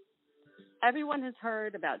 calm, everyone has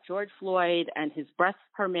heard about George Floyd and his breaths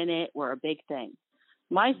per minute were a big thing.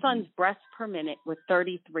 My son's breaths per minute was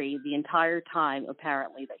 33 the entire time,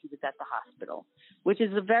 apparently, that he was at the hospital, which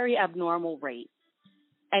is a very abnormal rate.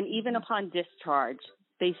 And even upon discharge,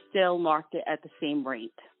 they still marked it at the same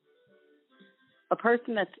rate. A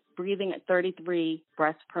person that's breathing at 33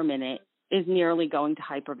 breaths per minute is nearly going to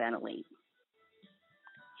hyperventilate.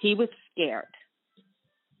 He was scared,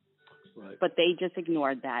 but they just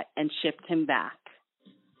ignored that and shipped him back.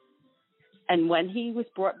 And when he was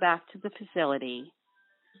brought back to the facility,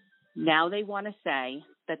 now they want to say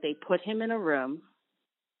that they put him in a room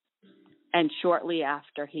and shortly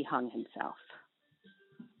after he hung himself.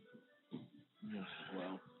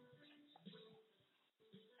 Wow.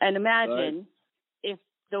 And imagine if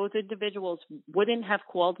those individuals wouldn't have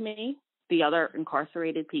called me, the other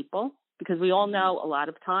incarcerated people, because we all know a lot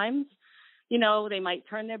of times, you know, they might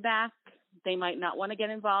turn their back. They might not want to get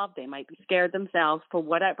involved. They might be scared themselves. For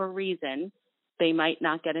whatever reason, they might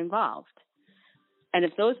not get involved. And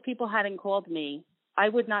if those people hadn't called me, I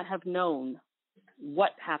would not have known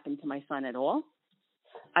what happened to my son at all.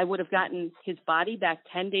 I would have gotten his body back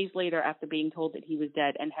 10 days later after being told that he was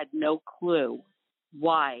dead and had no clue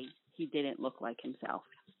why he didn't look like himself.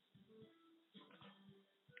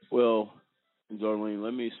 Well, Darlene,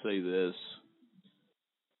 let me say this.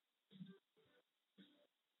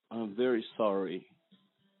 I'm very sorry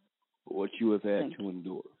for what you have had to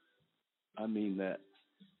endure. I mean that.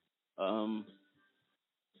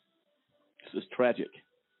 This is tragic.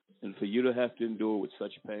 And for you to have to endure with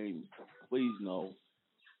such pain, please know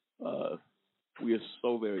we are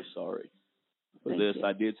so very sorry for this.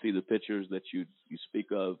 I did see the pictures that you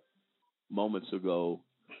speak of moments ago.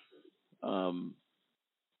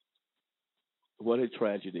 What a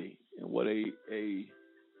tragedy and what a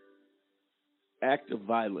act of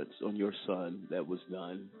violence on your son that was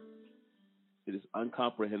done. It is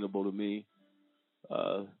incomprehensible to me.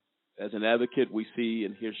 As an advocate, we see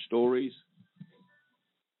and hear stories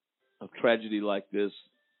of tragedy like this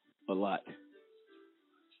a lot.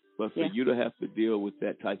 But for you to have to deal with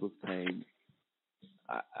that type of pain,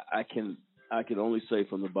 I can only say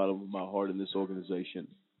from the bottom of my heart in this organization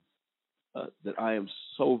that I am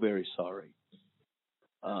so very sorry.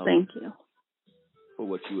 Thank you. For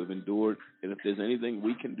what you have endured. And if there's anything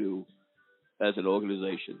we can do as an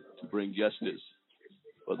organization to bring justice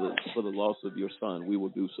for the loss of your son, we will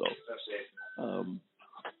do so.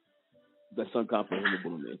 That's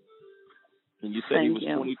incomprehensible to me. And you said he was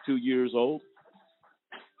 22 years old?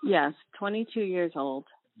 Yes, 22 years old.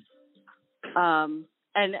 And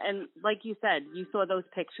like you said, you saw those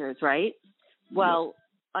pictures, right? Well,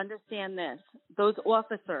 understand this. Those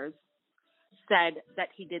officers said that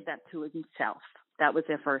he did that to himself. That was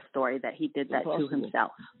their first story, that he did that to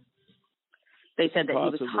himself. They said that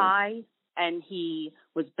he was high and he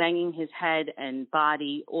was banging his head and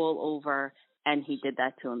body all over, and he did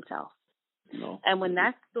that to himself. No. And when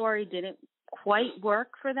that story didn't quite work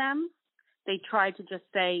for them, they tried to just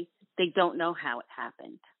say they don't know how it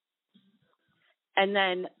happened. And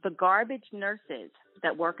then the garbage nurses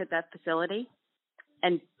that work at that facility,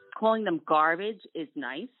 and calling them garbage is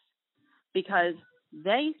nice, because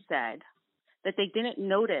they said that they didn't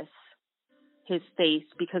notice his face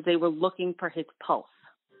because they were looking for his pulse.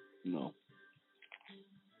 No.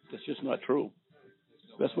 That's just not true.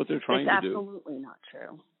 That's what they're trying to do. It's absolutely not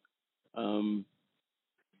true.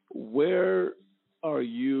 Where are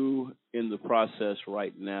you in the process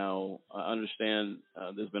right now? I understand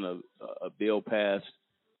there's been a bill passed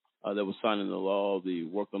that was signed into law, the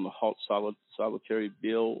work on the halt solitary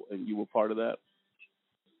bill, and you were part of that?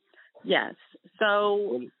 Yes.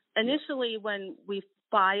 So initially when we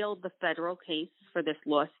filed the federal case for this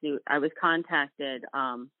lawsuit, I was contacted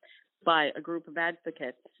by a group of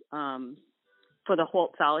advocates for the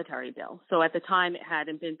halt solitary bill. So at the time it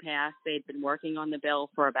hadn't been passed. They'd been working on the bill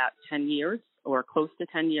for about 10 years or close to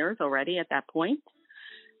 10 years already at that point.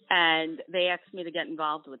 And they asked me to get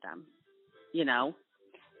involved with them, you know.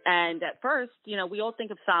 And at first, you know, we all think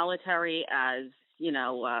of solitary as, you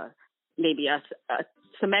know, maybe a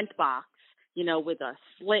cement box, you know, with a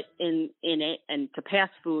slit in it and to pass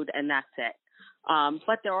food, and that's it.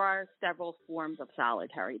 But there are several forms of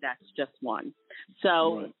solitary. That's just one.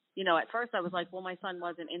 So, you know, at first I was like, well, my son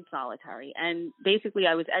wasn't in solitary. And basically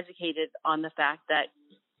I was educated on the fact that,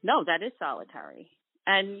 no, that is solitary.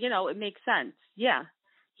 And, you know, it makes sense. Yeah.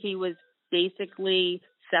 He was basically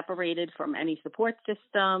separated from any support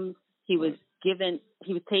systems. He was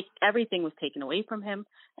everything was taken away from him.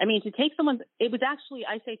 I mean, to take someone, it was actually,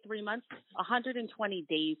 I say 3 months, 120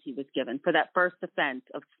 days he was given for that first offense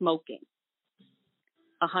of smoking.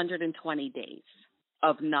 120 days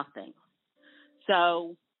of nothing.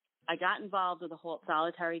 So I got involved with the whole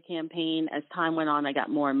solitary campaign. As time went on, I got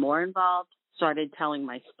more and more involved, started telling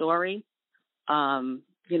my story,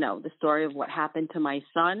 the story of what happened to my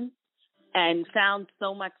son, and found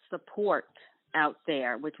so much support out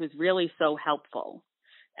there, which was really so helpful.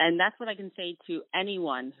 And that's what I can say to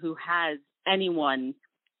anyone who has anyone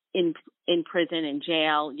in prison, in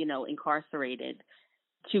jail, incarcerated,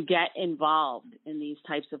 to get involved in these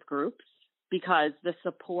types of groups, because the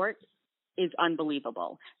support is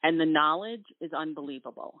unbelievable and the knowledge is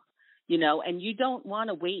unbelievable, and you don't want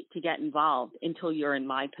to wait to get involved until you're in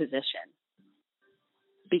my position,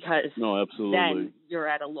 because then you're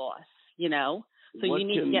at a loss, so you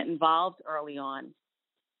need to get involved early on.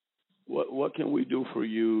 What can we do for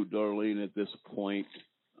you, Darlene, at this point?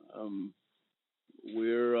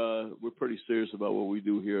 We're pretty serious about what we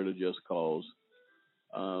do here at A Just Cause.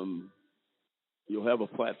 You'll have a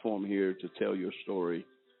platform here to tell your story,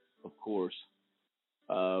 of course.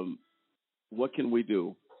 What can we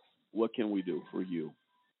do? What can we do for you?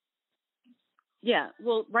 Yeah,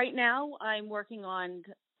 well, right now I'm working on,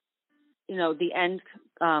 the end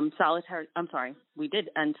solitary. I'm sorry, we did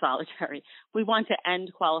end solitary. We want to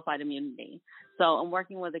end qualified immunity. So I'm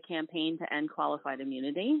working with a campaign to end qualified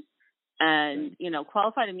immunity. And,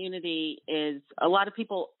 qualified immunity is, a lot of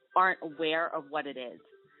people aren't aware of what it is.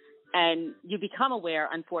 And you become aware,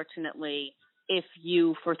 unfortunately, if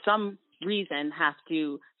you, for some reason, have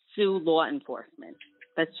to sue law enforcement.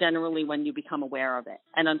 That's generally when you become aware of it.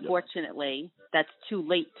 And unfortunately, that's too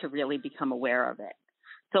late to really become aware of it.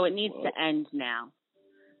 So it needs to end now,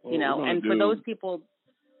 and for those people,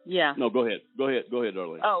 yeah. No, go ahead,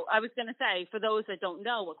 Darlene. Oh, I was going to say, for those that don't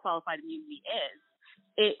know what qualified immunity is,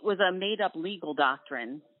 it was a made-up legal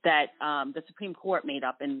doctrine that the Supreme Court made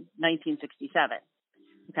up in 1967.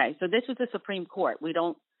 Okay, so this was the Supreme Court. We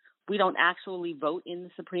don't actually vote in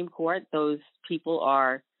the Supreme Court. Those people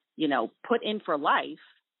are, put in for life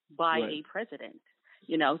by a president.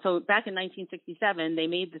 So back in 1967, they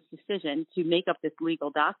made this decision to make up this legal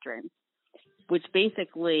doctrine, which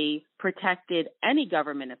basically protected any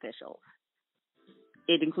government officials.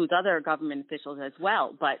 It includes other government officials as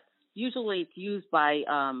well, but usually it's used by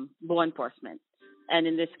law enforcement, and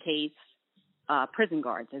in this case, prison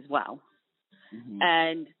guards as well. Mm-hmm.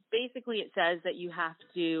 And basically it says that you have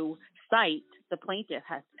to cite, the plaintiff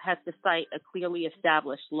has to cite a clearly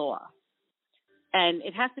established law. And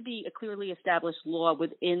it has to be a clearly established law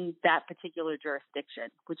within that particular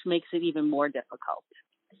jurisdiction, which makes it even more difficult.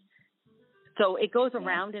 So it goes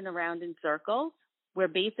around and around in circles, where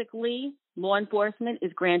basically law enforcement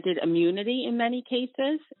is granted immunity in many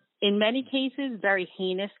cases. In many cases, very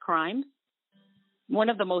heinous crimes. One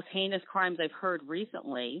of the most heinous crimes I've heard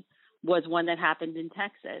recently was one that happened in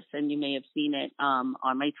Texas, and you may have seen it on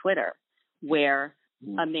my Twitter, where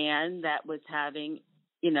a man that was having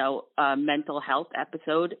a mental health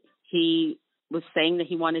episode. He was saying that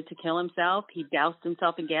he wanted to kill himself. He doused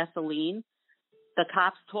himself in gasoline. The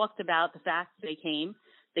cops talked about the fact they came.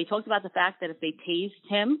 They talked about the fact that if they tased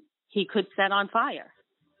him, he could set on fire.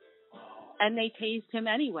 And they tased him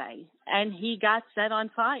anyway. And he got set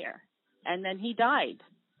on fire. And then he died.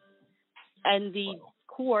 And the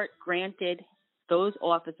court granted those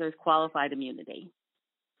officers qualified immunity,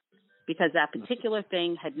 because that particular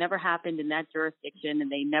thing had never happened in that jurisdiction,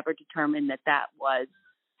 and they never determined that that was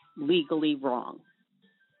legally wrong.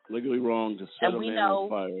 Legally wrong to set a man on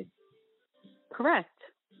fire. Correct.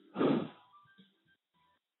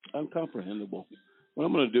 Incomprehensible. What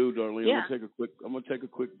I'm going to do, Darlene, yeah. I'm going to take a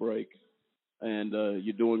quick break, and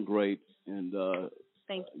you're doing great, and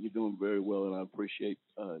Thank you. You're doing very well, and I appreciate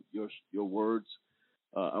your words.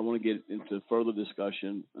 I want to get into further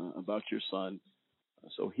discussion about your son,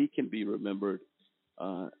 so he can be remembered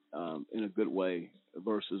in a good way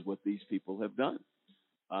versus what these people have done.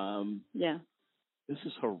 This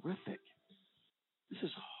is horrific. This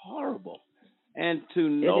is horrible. And to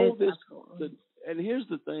know this, and here's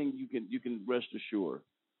the thing: you can rest assured.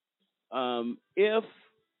 If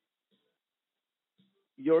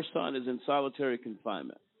your son is in solitary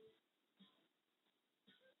confinement,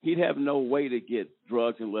 he'd have no way to get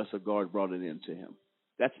drugs unless a guard brought it into him.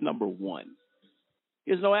 That's number one.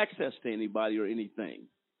 He has no access to anybody or anything.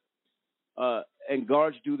 And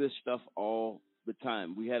guards do this stuff all the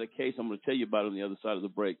time. We had a case I'm going to tell you about on the other side of the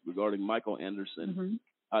break regarding Michael Anderson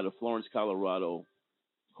out of Florence, Colorado,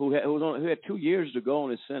 who had 2 years to go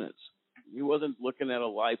on his sentence. He wasn't looking at a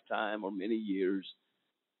lifetime or many years.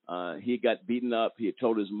 He got beaten up. He had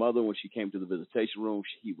told his mother when she came to the visitation room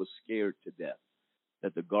he was scared to death,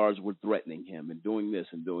 that the guards were threatening him and doing this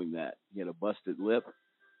and doing that. He had a busted lip,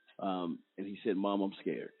 and he said, "Mom, I'm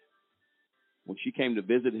scared." When she came to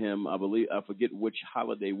visit him, I forget which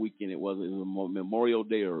holiday weekend it was. It was Memorial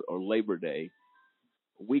Day or Labor Day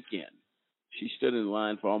weekend. She stood in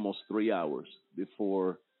line for almost 3 hours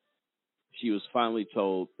before she was finally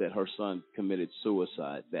told that her son committed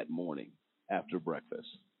suicide that morning after breakfast,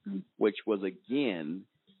 which was, again,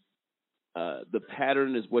 the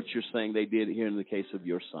pattern is what you're saying they did here in the case of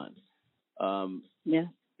your son.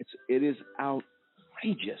 It is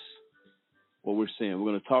outrageous what we're seeing.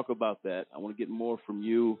 We're going to talk about that. I want to get more from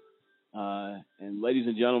you. And ladies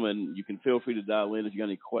and gentlemen, you can feel free to dial in if you got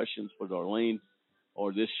any questions for Darlene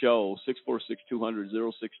or this show,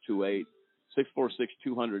 646-200-0628,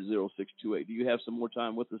 646-200-0628. Do you have some more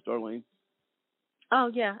time with us, Darlene? Oh,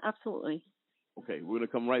 yeah, absolutely. Okay, we're going to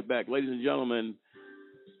come right back. Ladies and gentlemen,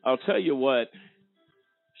 I'll tell you what,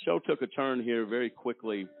 show took a turn here very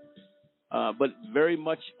quickly, but very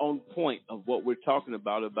much on point of what we're talking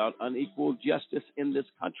about unequal justice in this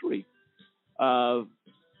country. And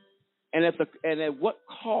at what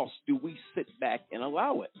cost do we sit back and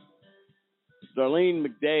allow it? Darlene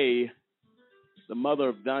McDay, the mother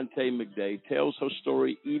of Dante McDay, tells her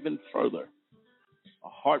story even further. A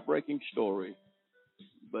heartbreaking story,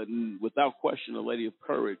 but without question, a lady of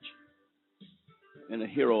courage and a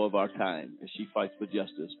hero of our time as she fights for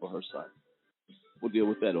justice for her son. We'll deal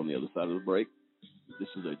with that on the other side of the break.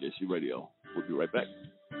 This is AJC Radio. We'll be right back.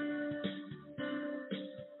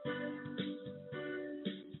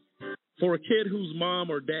 For a kid whose mom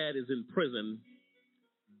or dad is in prison,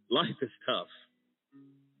 life is tough.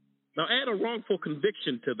 Now add a wrongful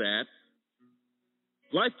conviction to that,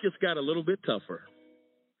 life just got a little bit tougher.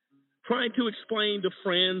 Trying to explain to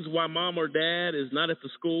friends why mom or dad is not at the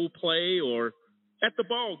school play or at the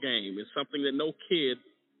ball game is something that no kid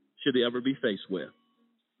should ever be faced with,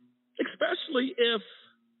 especially if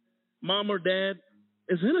mom or dad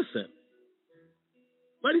is innocent.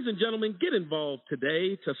 Ladies and gentlemen, get involved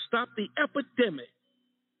today to stop the epidemic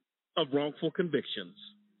of wrongful convictions.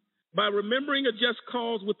 By remembering a just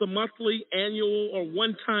cause with a monthly, annual, or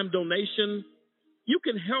one-time donation, you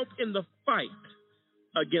can help in the fight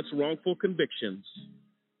against wrongful convictions.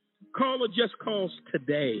 Call a just cause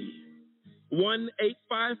today,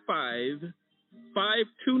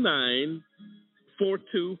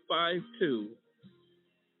 1-855-529-4252.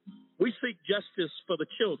 We seek justice for the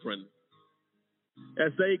children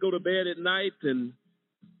as they go to bed at night and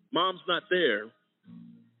mom's not there,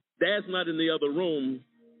 dad's not in the other room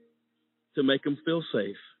to make them feel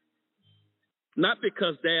safe. Not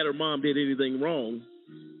because dad or mom did anything wrong,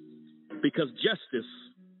 because justice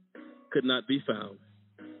could not be found.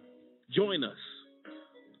 Join us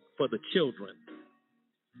for the children,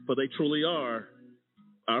 for they truly are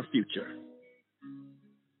our future.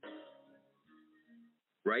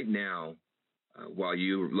 Right now, while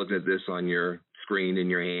you're looking at this on your screen in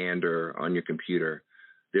your hand or on your computer,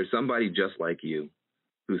 there's somebody just like you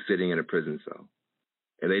who's sitting in a prison cell.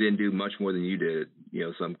 And they didn't do much more than you did,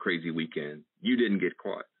 some crazy weekend. You didn't get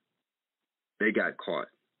caught. They got caught.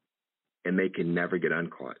 And they can never get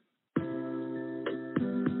uncaught.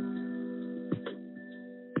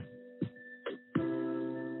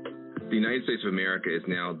 The United States of America is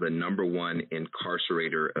now the #1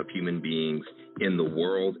 incarcerator of human beings in the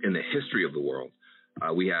world, in the history of the world.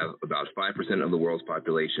 We have about 5% of the world's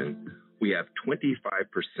population. We have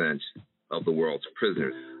 25% of the world's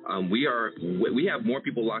prisoners. We have more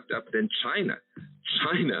people locked up than China.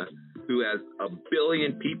 China, who has 1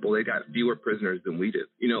 billion people, they got fewer prisoners than we do.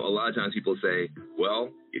 A lot of times people say,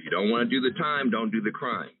 well, if you don't want to do the time, don't do the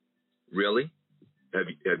crime. Really? Have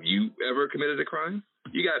you ever committed a crime?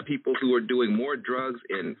 You got people who are doing more drugs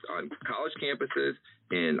on college campuses,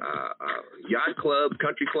 in yacht clubs,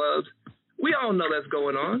 country clubs. We all know that's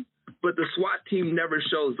going on, but the SWAT team never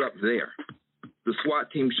shows up there. The SWAT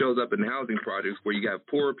team shows up in the housing projects where you have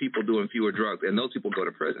poorer people doing fewer drugs, and those people go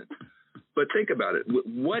to prison. But think about it.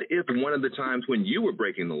 What if one of the times when you were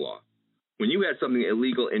breaking the law, when you had something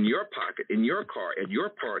illegal in your pocket, in your car, at your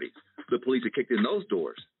party, the police had kicked in those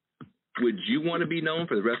doors? Would you want to be known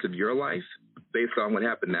for the rest of your life based on what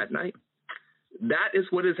happened that night? That is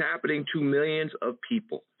what is happening to millions of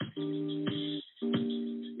people.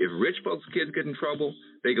 If rich folks' kids get in trouble,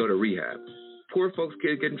 they go to rehab. Poor folks'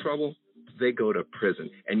 kids get in trouble, they go to prison.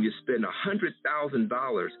 And you spend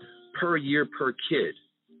 $100,000 per year per kid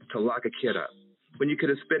to lock a kid up. when you could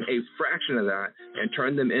have spent a fraction of that and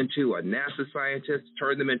turned them into a NASA scientist,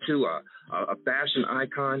 turned them into a fashion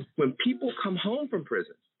icon. When people come home from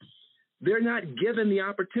prison, they're not given the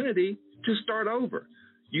opportunity to start over.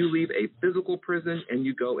 You leave a physical prison and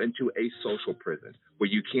you go into a social prison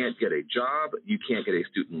where you can't get a job, you can't get a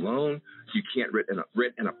student loan, you can't rent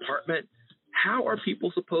an apartment. How are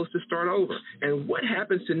people supposed to start over? And what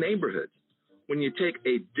happens to neighborhoods when you take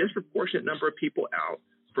a disproportionate number of people out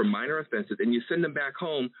for minor offenses and you send them back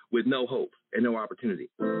home with no hope and no opportunity?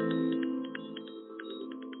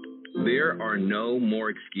 There are no more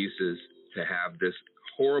excuses to have this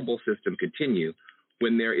horrible system continue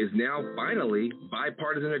when there is now finally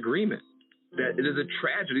bipartisan agreement that it is a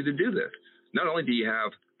tragedy to do this. Not only do you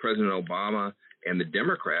have President Obama and the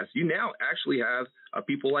Democrats, you now actually have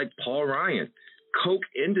people like Paul Ryan, Koch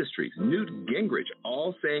Industries, Newt Gingrich,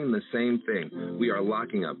 all saying the same thing. We are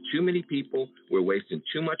locking up too many people. We're wasting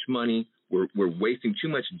too much money. We're wasting too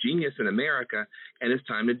much genius in America, and it's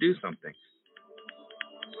time to do something.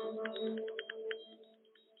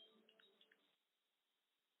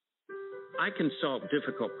 I can solve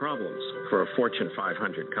difficult problems for a Fortune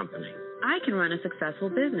 500 company. I can run a successful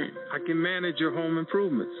business. I can manage your home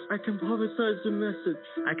improvements. I can publicize the message.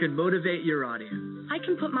 I can motivate your audience. I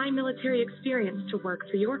can put my military experience to work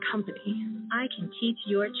for your company. I can teach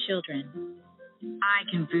your children. I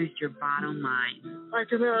can boost your bottom line. I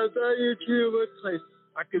can add value to your workplace.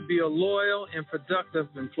 I could be a loyal and productive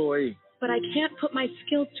employee. But I can't put my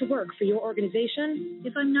skills to work for your organization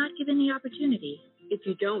if I'm not given the opportunity. If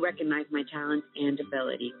you don't recognize my talents and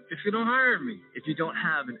ability. If you don't hire me. If you don't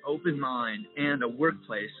have an open mind and a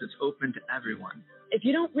workplace that's open to everyone. If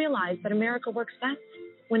you don't realize that America works best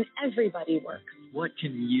when everybody works. What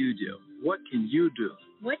can you do? What can you do?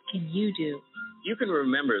 What can you do? You can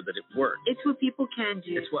remember that it works. It's what people can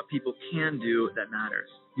do. It's what people can do that matters.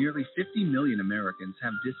 Nearly 50 million Americans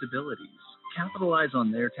have disabilities. Capitalize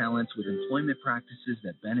on their talents with employment practices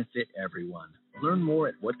that benefit everyone. Learn more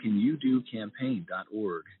at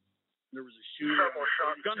whatcanyoudocampaign.org. There was a shooter.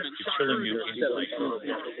 Gunman shot.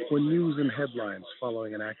 When news and headlines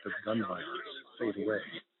following an act of gun violence fade away,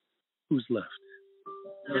 who's left?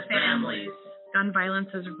 The families. Gun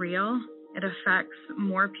violence is real. It affects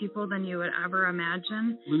more people than you would ever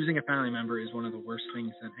imagine. Losing a family member is one of the worst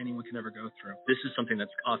things that anyone can ever go through. This is something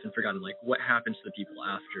that's often forgotten, like what happens to the people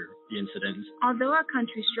after the incident. Although our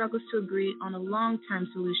country struggles to agree on a long-term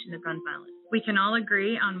solution to gun violence, we can all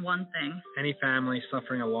agree on one thing. Any family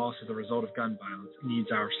suffering a loss as a result of gun violence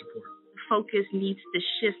needs our support. Focus needs to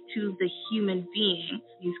shift to the human being.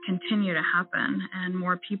 These continue to happen, and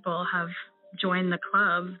more people have joined the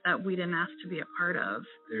club that we didn't ask to be a part of.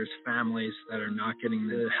 There's families that are not getting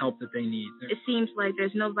the help that they need. It seems like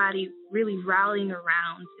there's nobody really rallying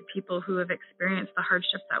around the people who have experienced the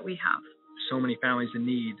hardship that we have. So many families in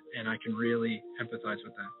need, and I can really empathize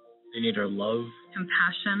with that. They need our love,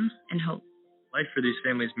 compassion, and hope. Life for these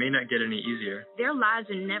families may not get any easier. Their lives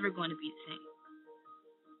are never going to be the same.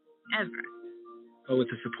 Ever. But with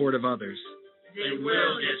the support of others, they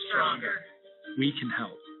will get stronger. We can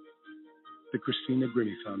help. The Christina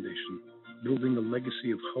Grimmie Foundation, building a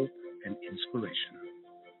legacy of hope and inspiration.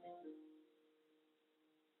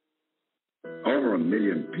 Over 1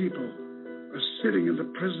 million people are sitting in the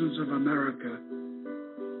prisons of America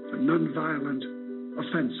for nonviolent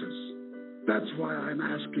offenses. That's why I'm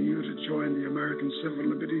asking you to join the American Civil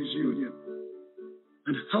Liberties Union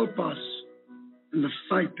and help us in the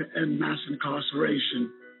fight to end mass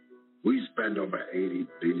incarceration. We spend over $80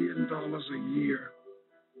 billion a year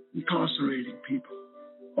incarcerating people.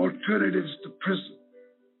 Alternatives to prison,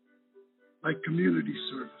 like community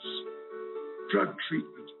service, drug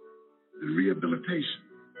treatment, and rehabilitation,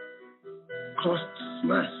 costs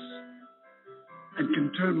less and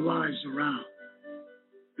can turn lives around.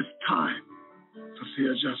 It's time for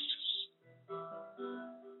fair justice.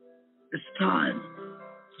 It's time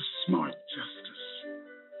for smart justice.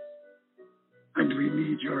 And we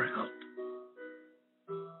need your help.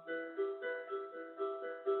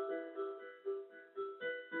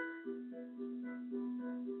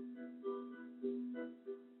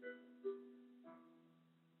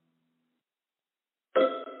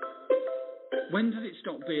 When does it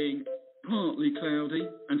stop being partly cloudy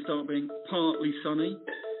and start being partly sunny?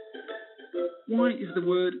 Why is the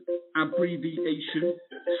word abbreviation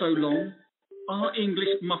so long? Are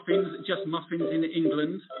English muffins just muffins in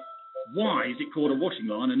England? Why is it called a washing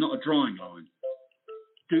line and not a drying line?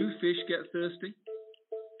 Do fish get thirsty?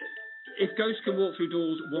 If ghosts can walk through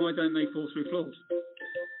doors, why don't they fall through floors?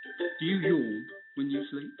 Do you yawn when you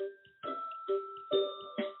sleep?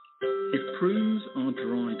 If prunes are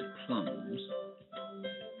dried plums,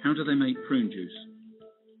 how do they make prune juice?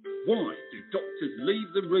 Why do doctors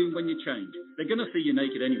leave the room when you change? They're going to see you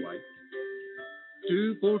naked anyway.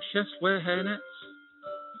 Do bald chefs wear hairnets?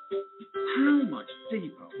 How much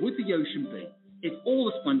deeper would the ocean be if all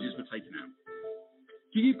the sponges were taken out?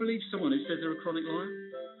 Do you believe someone who says they're a chronic liar?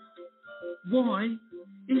 Why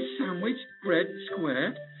is sandwich bread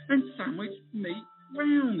square and sandwich meat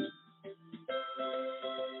round?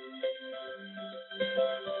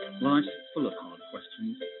 Life's full of hard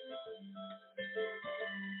questions.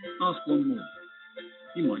 Ask one more.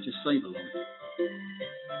 You might just save a life.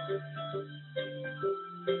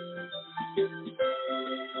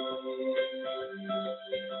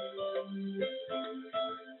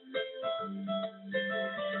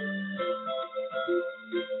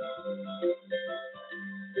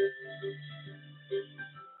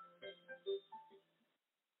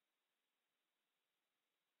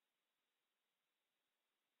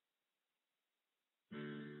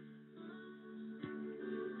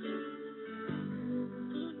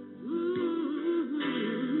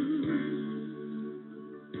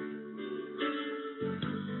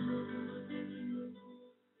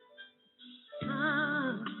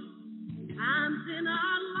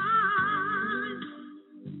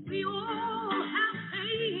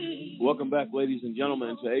 Welcome back, ladies and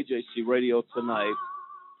gentlemen, to AJC Radio tonight.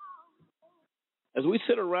 As we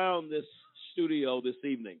sit around this studio this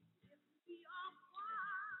evening,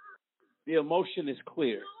 the emotion is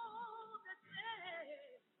clear.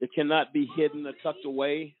 It cannot be hidden or tucked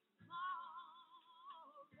away.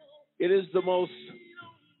 It is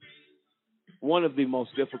one of the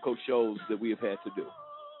most difficult shows that we have had to do.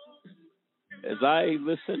 As I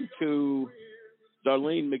listen to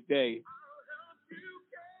Darlene McDay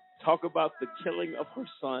talk about the killing of her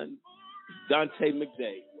son, Dante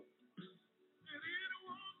McDay,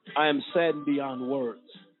 I am saddened beyond words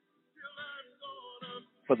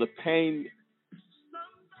for the pain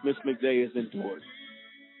Miss McDay has endured.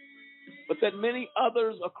 But that many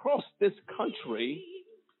others across this country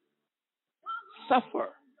suffer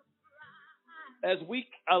as we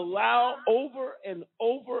allow over and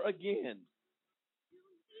over again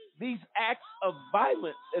these acts of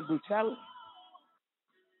violence and brutality.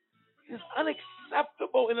 It is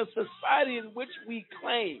unacceptable in a society in which we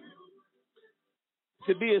claim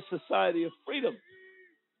to be a society of freedom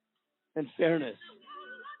and fairness.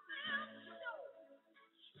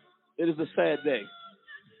 It is a sad day.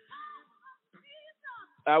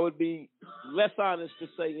 I would be less honest to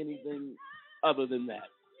say anything other than that.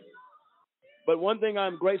 But one thing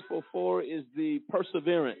I'm grateful for is the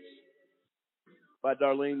perseverance by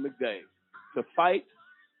Darlene McDay to fight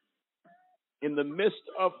in the midst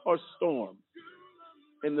of her storm,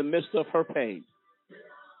 in the midst of her pain,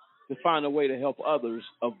 to find a way to help others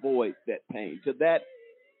avoid that pain. To that,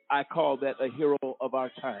 I call that a hero of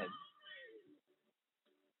our time.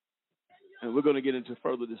 And we're going to get into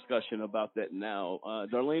further discussion about that now.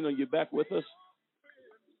 Darlene, are you back with us?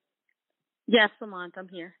 Yes, Lamont, I'm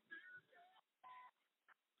here.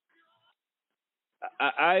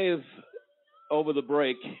 I have, over the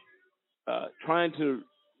break, trying to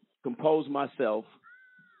compose myself,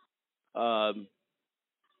 a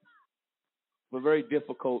very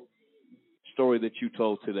difficult story that you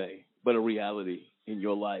told today, but a reality in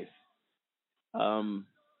your life.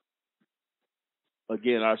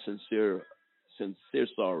 Again, our sincere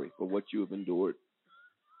sorry for what you have endured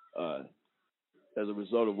as a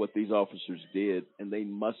result of what these officers did, and they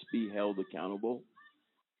must be held accountable.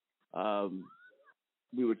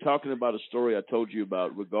 We were talking about a story I told you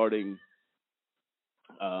about regarding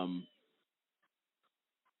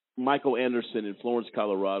Michael Anderson in Florence,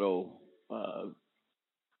 Colorado,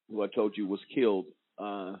 who I told you was killed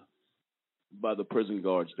by the prison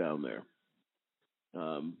guards down there.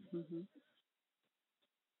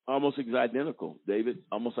 Almost identical, David,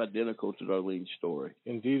 almost identical to Darlene's story.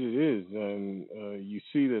 Indeed it is. And you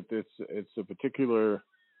see that it's a particular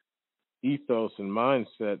ethos and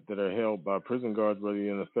mindset that are held by prison guards, whether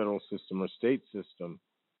you're in the federal system or state system.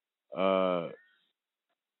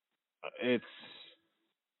 It's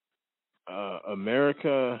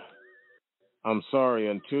America, I'm sorry,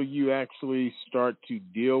 until you actually start to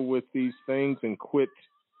deal with these things and quit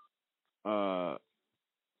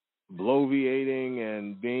bloviating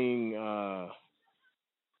and being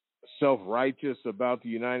self-righteous about the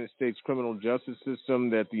United States criminal justice system,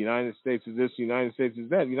 that the United States is this, the United States is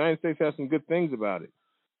that. The United States has some good things about it.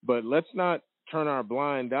 But let's not turn our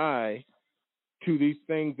blind eye to these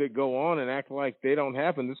things that go on and act like they don't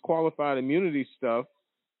happen. This qualified immunity stuff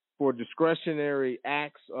for discretionary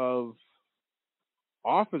acts of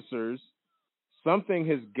officers, something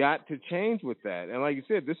has got to change with that. And like you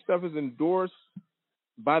said, this stuff is endorsed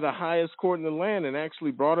by the highest court in the land, and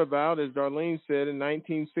actually brought about, as Darlene said, in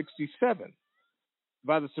 1967,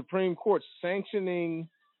 by the Supreme Court, sanctioning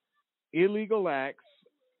illegal acts,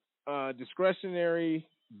 discretionary,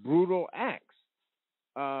 brutal acts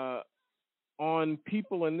on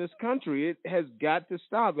people in this country. It has got to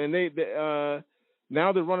stop. And they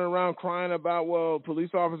now they're running around crying about, well,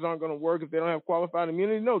 police officers aren't going to work if they don't have qualified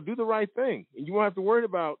immunity. No, do the right thing. And you won't have to worry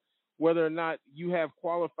about whether or not you have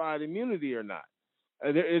qualified immunity or not.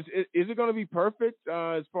 Is it going to be perfect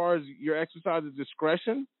as far as your exercise of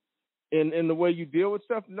discretion in the way you deal with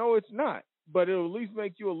stuff? No, it's not. But it'll at least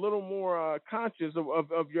make you a little more conscious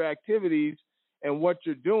of your activities and what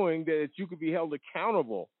you're doing, that you could be held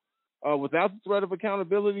accountable. Without the threat of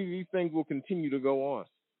accountability, these things will continue to go on.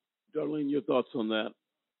 Darlene, your thoughts on that?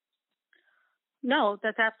 No,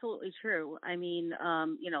 that's absolutely true. I mean,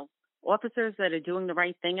 officers that are doing the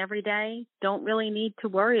right thing every day don't really need to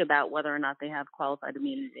worry about whether or not they have qualified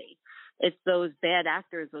immunity. It's those bad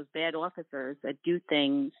actors, those bad officers that do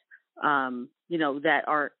things, that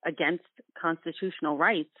are against constitutional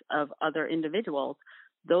rights of other individuals.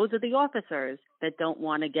 Those are the officers that don't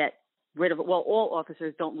want to get rid of it. Well, all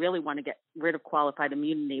officers don't really want to get rid of qualified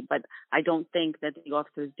immunity, but I don't think that the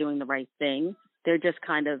officers doing the right thing. They're just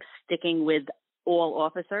kind of sticking with all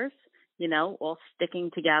officers, all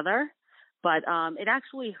sticking together. But it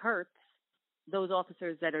actually hurts those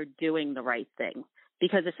officers that are doing the right thing,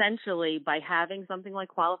 because essentially by having something like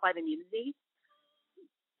qualified immunity,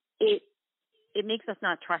 it makes us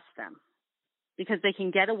not trust them, because they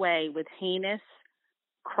can get away with heinous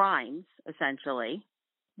crimes, essentially,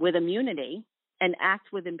 with immunity and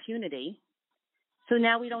act with impunity. So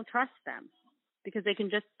now we don't trust them because they can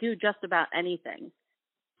just do just about anything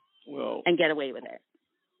and get away with it.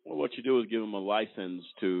 Well, what you do is give them a license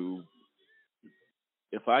to,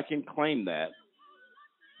 if I can claim that,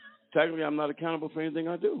 technically I'm not accountable for anything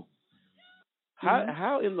I do.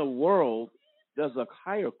 How in the world does a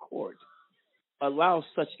higher court allow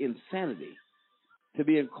such insanity to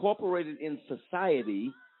be incorporated in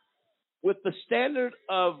society, with the standard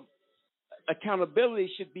of accountability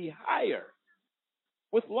should be higher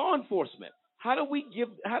with law enforcement? How do we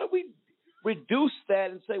reduce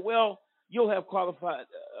that and say, well, you'll have qualified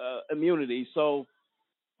immunity, so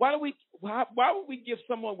why would we give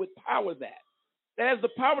someone with power that has the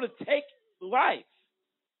power to take life?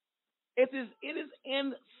 It is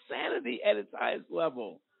insanity at its highest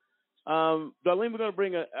level. Darlene, we're going to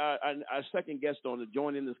bring our second guest on to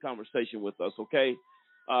join in this conversation with us, okay?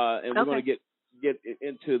 And we're going to get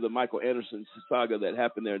into the Michael Anderson saga that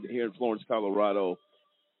happened here in Florence, Colorado.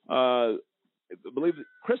 I believe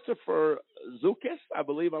Christopher Zukis, I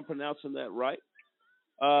believe I'm pronouncing that right.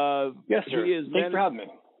 Yes, sir. Thanks for having me.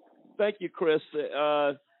 Thank you, Chris. Did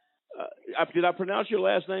I pronounce your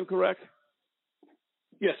last name correct?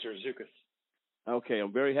 Yes, sir, Zukis. Okay,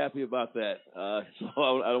 I'm very happy about that.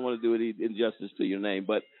 So I don't want to do any injustice to your name,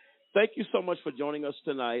 but thank you so much for joining us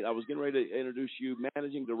tonight. I was getting ready to introduce you,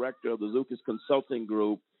 Managing Director of the Zukis Consulting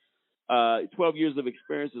Group. 12 years of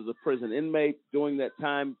experience as a prison inmate. During that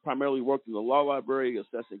time, primarily worked in the law library,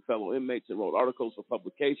 assessing fellow inmates, and wrote articles for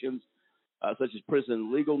publications such as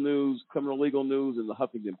Prison Legal News, Criminal Legal News, and the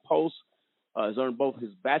Huffington Post. Has earned both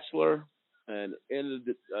his bachelor and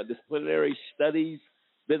interdisciplinary studies,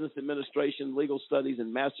 business administration, legal studies,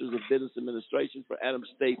 and master's of business administration for Adams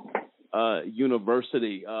State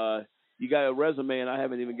University. You got a resume, and I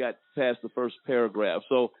haven't even got past the first paragraph.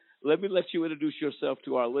 So let me let you introduce yourself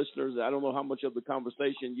to our listeners. I don't know how much of the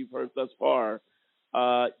conversation you've heard thus far.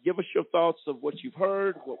 Give us your thoughts of what you've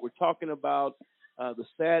heard, what we're talking about, the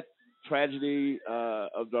sad tragedy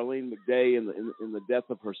of Darlene McDay and the death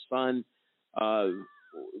of her son. I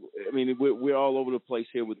mean, we're all over the place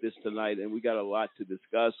here with this tonight, and we got a lot to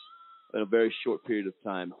discuss in a very short period of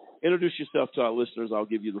time. Introduce yourself to our listeners. I'll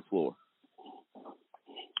give you the floor.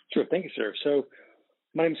 Sure. Thank you, sir. So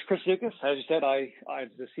my name is Chris Zukis. As you said, I was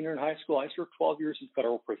a senior in high school. I served 12 years in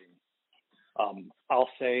federal prison. I'll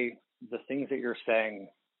say the things that you're saying,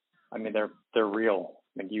 I mean, they're real.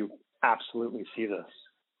 I mean, you absolutely see this.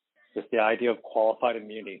 Just the idea of qualified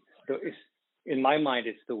immunity. So in my mind,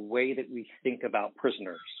 it's the way that we think about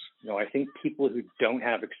prisoners. I think people who don't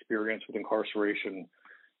have experience with incarceration,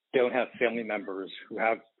 don't have family members who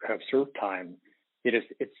have served time. It's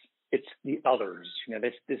the others.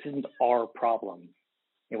 This isn't our problem.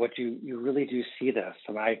 And what you really do see this.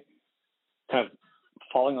 And I kind of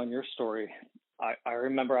following on your story, I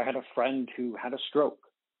remember I had a friend who had a stroke,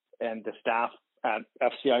 and the staff at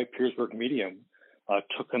FCI Petersburg Medium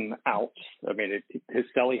took him out. I mean, his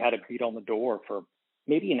cellie had to beat on the door for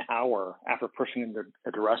maybe an hour after pushing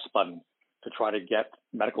the duress button to try to get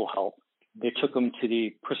medical help. They took him to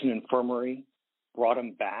the prison infirmary, brought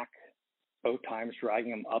him back both times,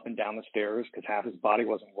 dragging him up and down the stairs because half his body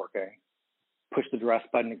wasn't working. Pushed the arrest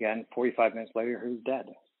button again. 45 minutes later, he was dead.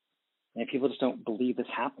 And people just don't believe this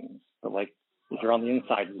happens. But like, if you're on the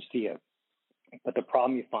inside, you see it. But the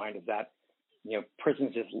problem you find is that,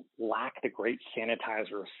 prisons just lack the great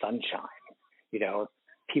sanitizer of sunshine.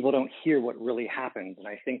 People don't hear what really happens. And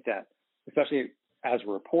I think that, especially as a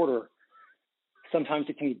reporter, sometimes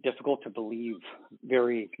it can be difficult to believe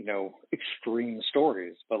very, extreme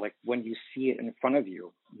stories. But like when you see it in front of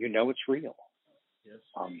you, it's real. Yes.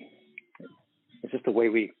 It's just the way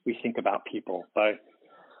we think about people. But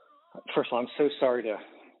first of all, I'm so sorry to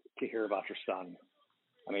hear about your son.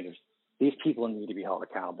 I mean, these people need to be held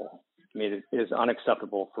accountable. I mean, it is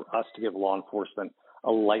unacceptable for us to give law enforcement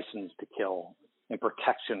a license to kill and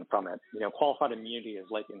protection from it. Qualified immunity is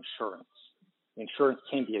like insurance. Insurance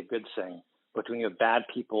can be a good thing, but when you have bad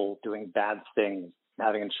people doing bad things,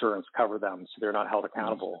 having insurance cover them so they're not held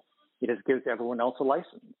accountable, it just gives everyone else a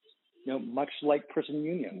license. Much like prison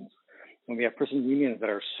unions. When we have prison unions that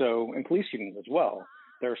are and police unions as well,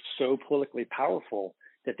 they're so politically powerful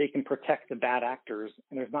that they can protect the bad actors,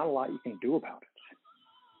 and there's not a lot you can do about it.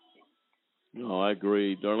 No, I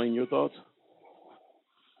agree. Darlene, your thoughts?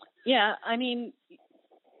 Yeah, I mean,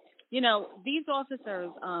 these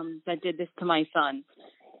officers that did this to my son,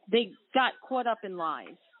 they got caught up in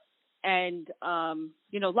lies. And,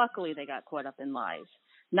 luckily they got caught up in lies.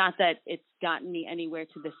 Not that it's gotten me anywhere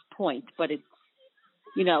to this point, but it's,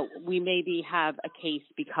 we maybe have a case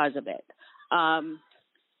because of it.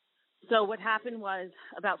 So what happened was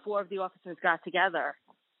about 4 of the officers got together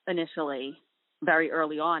initially, very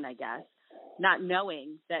early on, I guess, not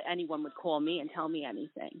knowing that anyone would call me and tell me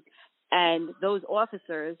anything. And those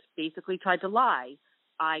officers basically tried to lie.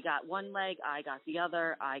 I got one leg, I got the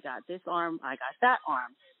other, I got this arm, I got that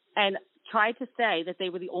arm, and tried to say that they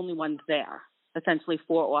were the only ones there, essentially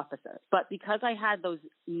 4 officers. But because I had those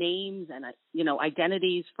names and,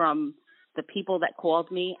 identities from the people that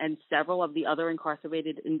called me, and several of the other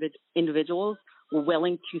incarcerated individuals were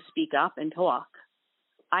willing to speak up and talk,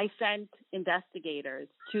 I sent investigators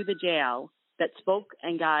to the jail that spoke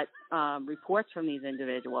and got reports from these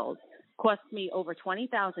individuals. Cost me over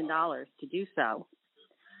 $20,000 to do so,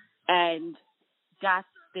 and got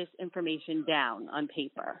this information down on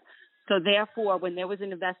paper. So therefore, when there was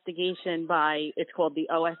an investigation by, it's called the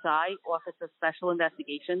OSI, Office of Special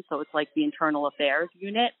Investigations, so it's like the Internal Affairs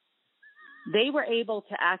Unit, they were able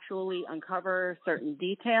to actually uncover certain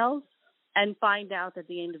details and find out that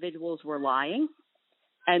the individuals were lying,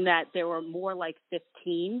 and that there were more like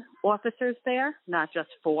 15 officers there, not just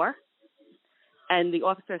 4. And the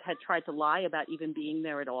officers had tried to lie about even being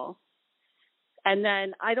there at all. And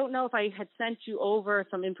then I don't know if I had sent you over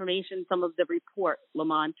some information, some of the report,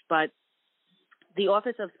 Lamont, but the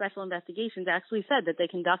Office of Special Investigations actually said that they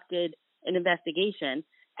conducted an investigation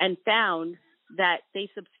and found that they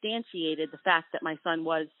substantiated the fact that my son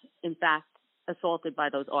was, in fact, assaulted by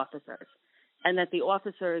those officers, and that the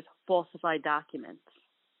officers falsified documents.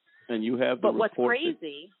 And you have the report. But what's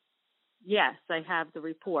crazy, yes, I have the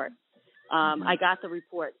report. I got the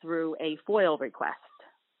report through a FOIL request.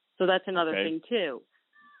 So that's another thing, too.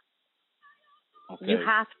 Okay. You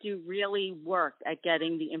have to really work at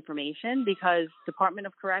getting the information, because Department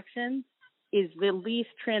of Corrections is the least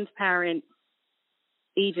transparent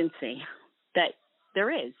agency that there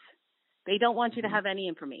is. They don't want you to have any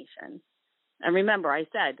information. And remember, I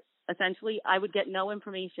said, essentially, I would get no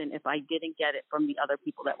information if I didn't get it from the other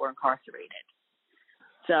people that were incarcerated.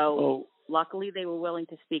 So luckily, they were willing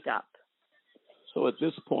to speak up. So at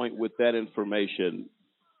this point, with that information,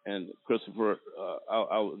 and Christopher,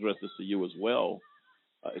 I'll address this to you as well,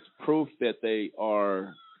 it's proof that they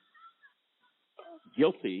are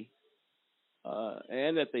guilty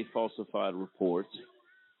and that they falsified reports,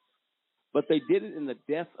 but they did it in the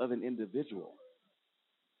death of an individual.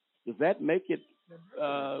 Does that make it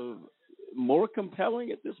more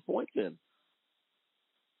compelling at this point then?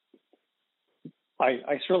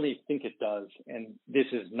 I certainly think it does, and this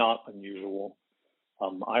is not unusual.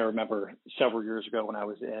 I remember several years ago when I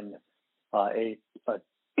was in a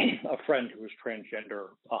friend who was transgender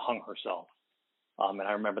hung herself, and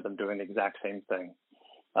I remember them doing the exact same thing.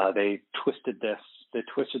 They twisted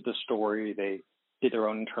the story. They did their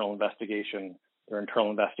own internal investigation. Their internal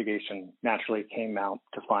investigation naturally came out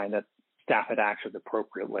to find that staff had acted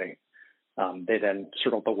appropriately. They then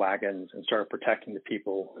circled the wagons and started protecting the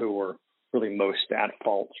people who were really most at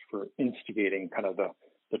fault for instigating kind of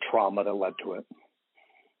the trauma that led to it.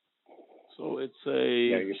 So it's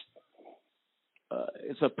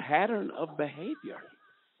a pattern of behavior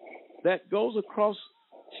that goes across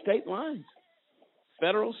state lines,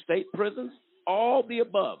 federal, state prisons, all the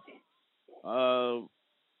above.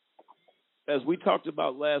 As we talked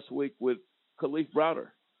about last week with Khalif Browder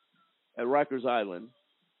at Rikers Island,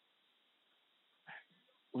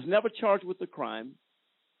 was never charged with the crime.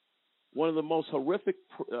 One of the most horrific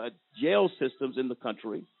jail systems in the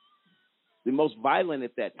country, the most violent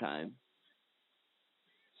at that time.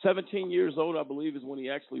 17 years old, I believe, is when he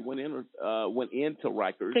actually went into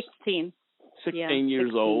Rikers. 16. 16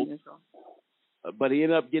 years old. But he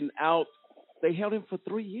ended up getting out. They held him for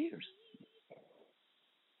 3 years.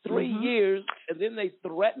 3 years, and then they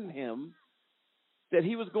threatened him that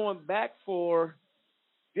he was going back for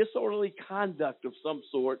disorderly conduct of some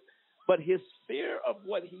sort, but his fear of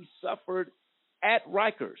what he suffered at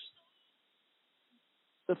Rikers,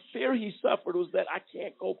 the fear he suffered was that I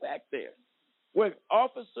can't go back there. Where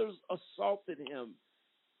officers assaulted him,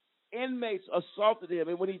 inmates assaulted him,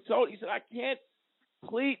 and when he said, I can't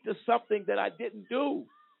plead to something that I didn't do.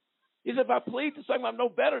 He said, if I plead to something I'm no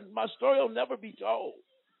better, my story will never be told.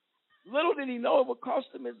 Little did he know it would cost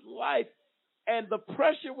him his life, and the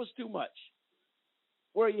pressure was too much.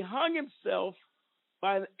 Where he hung himself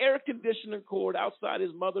by an air conditioning cord outside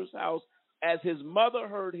his mother's house as his mother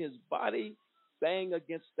heard his body bang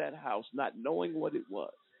against that house, not knowing what it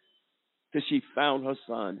was, till she found her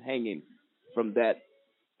son hanging from that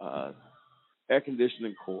air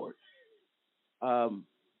conditioning cord.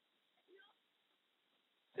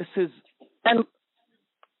 This is...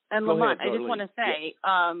 And Lamont, I just want to say,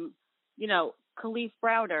 Khalif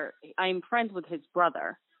Browder, I'm friends with his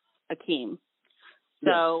brother, Akeem.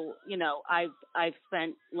 So, I've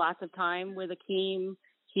spent lots of time with Akeem.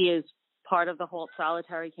 He is part of the Halt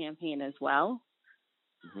Solitary campaign as well.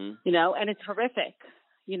 And it's horrific,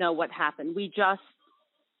 what happened. We just,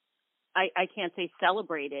 I can't say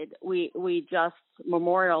celebrated. We just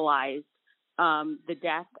memorialized the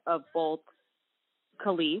death of both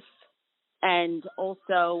Khalif and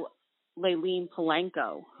also Layleen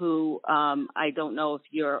Polanco, who I don't know if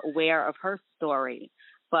you're aware of her story,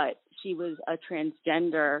 but she was a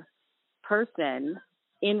transgender person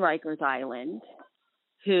in Rikers Island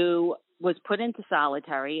who was put into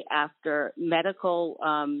solitary after medical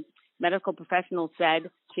professionals said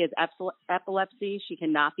she has epilepsy. She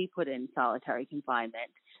cannot be put in solitary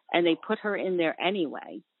confinement. And they put her in there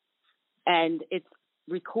anyway. And it's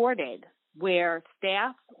recorded where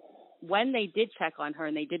staff, when they did check on her,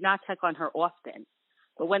 and they did not check on her often,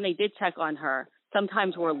 but when they did check on her,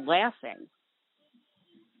 sometimes were laughing.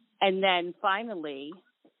 And then finally,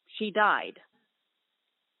 she died.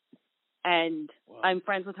 And I'm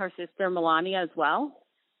friends with her sister, Melania, as well.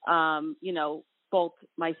 Both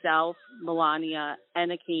myself, Melania,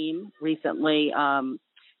 and Akeem recently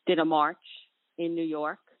did a march in New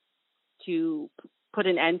York to put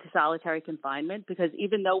an end to solitary confinement, because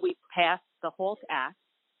even though we passed the HALT Act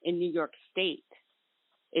in New York State,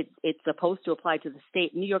 it's supposed to apply to the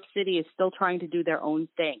state. New York City is still trying to do their own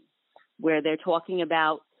thing, where they're talking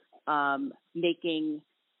about making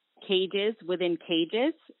cages within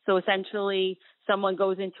cages. So essentially, someone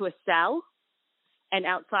goes into a cell, and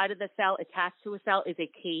outside of the cell, attached to a cell, is a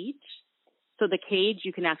cage. So the cage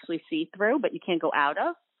you can actually see through, but you can't go out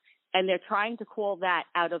of. And they're trying to call that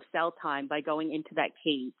out of cell time by going into that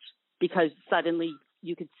cage, because suddenly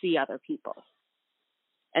you could see other people.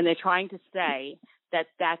 And they're trying to say that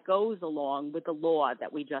that goes along with the law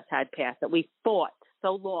that we just had passed, that we fought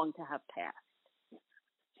so long to have passed.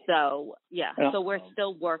 So, so we're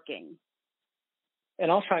still working. And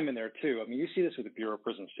I'll chime in there, too. I mean, you see this with the Bureau of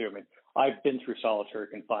Prisons, too. I mean, I've been through solitary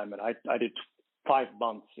confinement. I did 5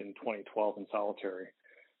 months in 2012 in solitary.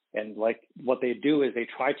 And, what they do is they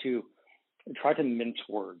try to mince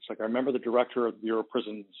words. I remember the director of the Bureau of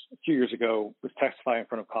Prisons a few years ago was testifying in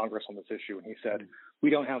front of Congress on this issue, and he said, we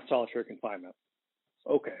don't have solitary confinement.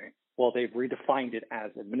 Okay. Well, they've redefined it as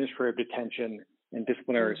administrative detention and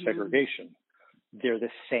disciplinary segregation. They're the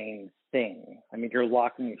same thing. I mean, you're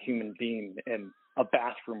locking a human being in a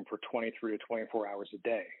bathroom for 23 to 24 hours a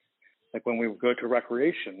day. When we go to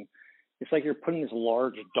recreation, it's like you're putting this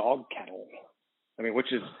large dog kennel,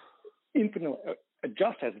 which is infinitely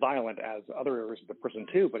just as violent as other areas of the prison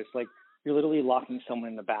too, but it's like you're literally locking someone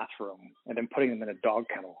in the bathroom and then putting them in a dog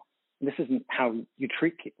kennel. And this isn't how you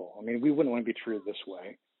treat people. We wouldn't want to be treated this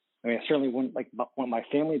way. I certainly wouldn't want my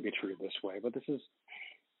family to be treated this way, but it's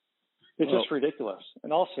just ridiculous.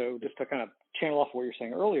 And also, just to kind of channel off what you're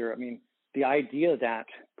saying earlier, the idea that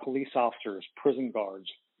police officers, prison guards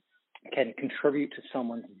can contribute to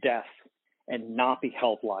someone's death and not be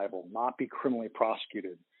held liable, not be criminally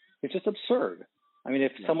prosecuted, it's just absurd.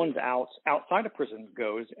 If someone's outside of prison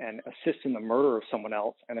goes and assists in the murder of someone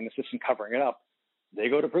else and then assists in covering it up, they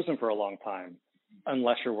go to prison for a long time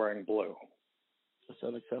unless you're wearing blue. That's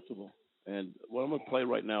unacceptable. And what I'm going to play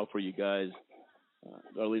right now for you guys,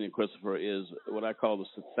 Darlene and Christopher, is what I call the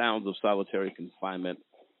sounds of solitary confinement.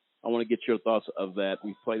 I want to get your thoughts of that.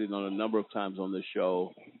 We've played it on a number of times on this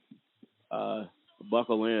show.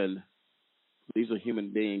 Buckle in. These are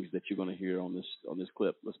human beings that you're going to hear on this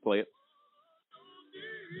clip. Let's play it.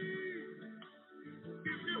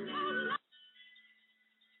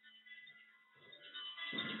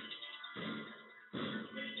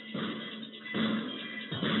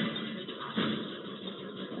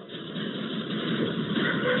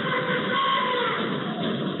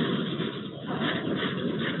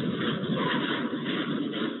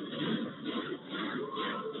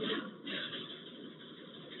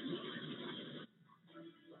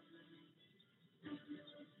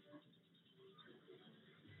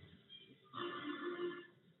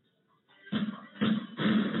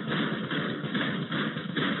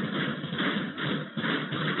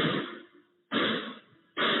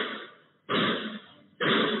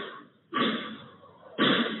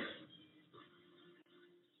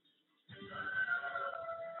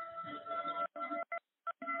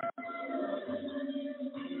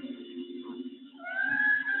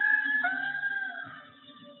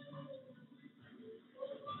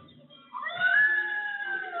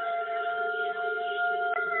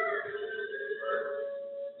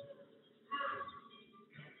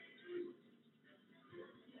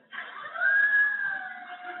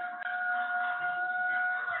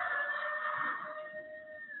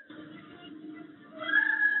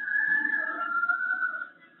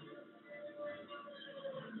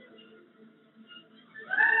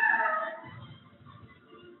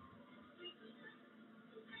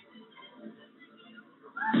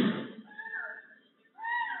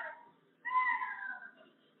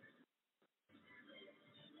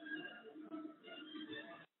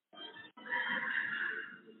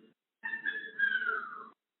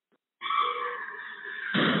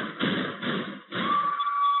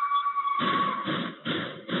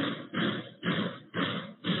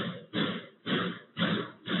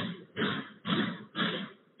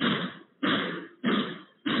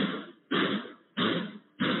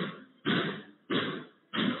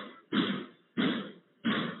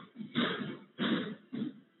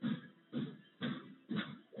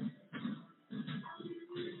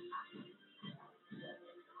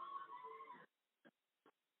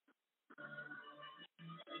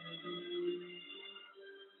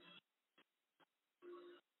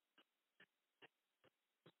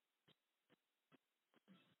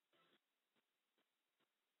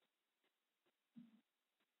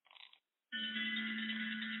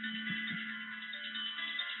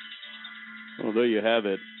 Well, there you have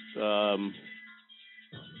it.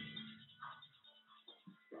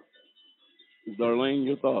 Darlene,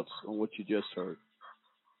 your thoughts on what you just heard?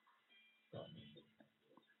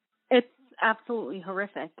 It's absolutely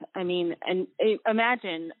horrific. I mean, and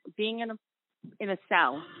imagine being in a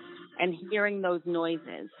cell and hearing those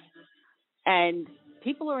noises. And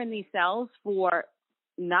people are in these cells for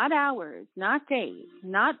not hours, not days,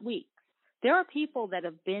 not weeks. There are people that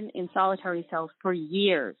have been in solitary cells for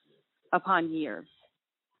years upon years.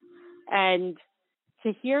 And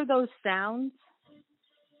to hear those sounds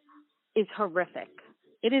is horrific.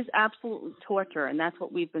 It is absolute torture, and that's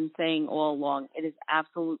what we've been saying all along. It is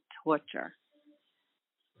absolute torture.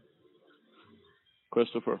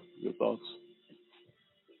 Christopher, your thoughts?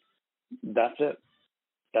 That's it.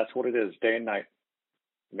 That's what it is, day and night.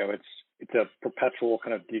 You know, it's a perpetual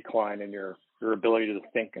kind of decline in your ability to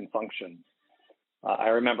think and function. I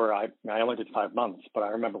remember I only did 5 months, but I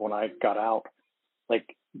remember when I got out,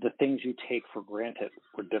 like the things you take for granted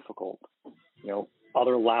were difficult. You know,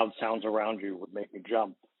 other loud sounds around you would make me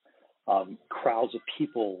jump. Crowds of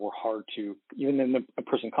people were hard to, even in the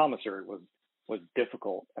prison commissary was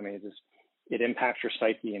difficult. I mean, it impacts your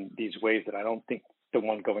psyche in these ways that I don't think the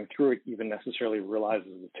one going through it even necessarily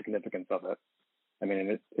realizes the significance of it. I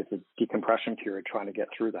mean, it's a decompression period trying to get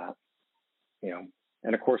through that, you know.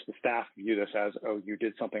 And of course, the staff view this as, oh, you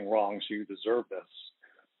did something wrong, so you deserve this.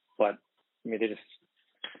 But I mean,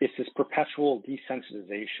 it's this perpetual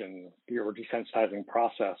desensitization or desensitizing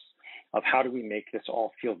process of how do we make this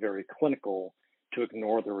all feel very clinical to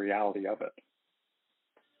ignore the reality of it.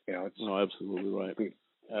 You know, it's absolutely right.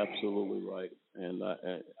 Absolutely right. And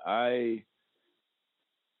I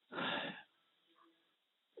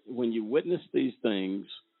when you witness these things,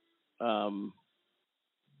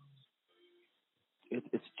 it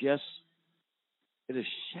is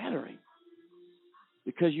shattering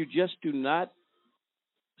because you just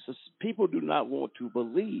people do not want to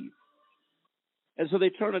believe And so they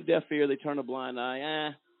turn a deaf ear, they turn a blind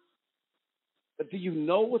eye. But do you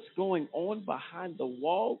know what's going on behind the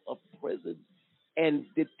walls of prisons and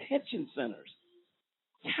detention centers?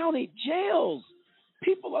 County jails.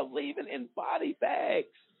 People are leaving in body bags.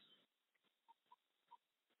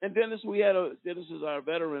 And Dennis, Dennis is our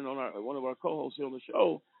veteran on one of our co-hosts here on the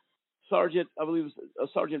show. Sergeant, I believe it was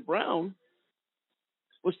Sergeant Brown,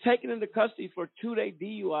 was taken into custody for a 2-day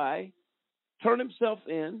DUI, turned himself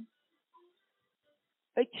in.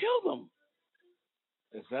 They killed him.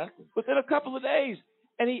 Exactly. Within a couple of days.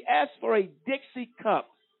 And he asked for a Dixie cup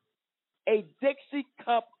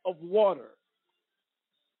of water.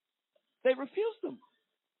 They refused him.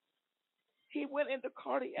 He went into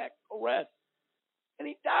cardiac arrest, and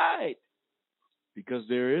he died. Because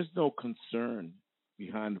there is no concern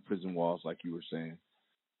behind the prison walls, like you were saying.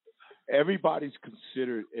 Everybody's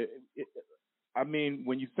considered. I mean,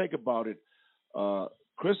 when you think about it,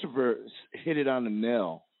 Christopher hit it on the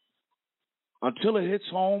nail. Until it hits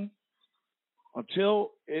home,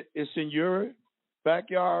 until it's in your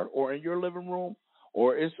backyard or in your living room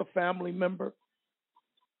or it's a family member,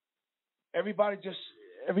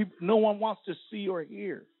 no one wants to see or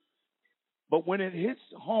hear. But when it hits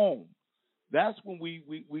home, that's when we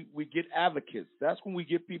get advocates. That's when we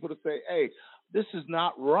get people to say, hey, this is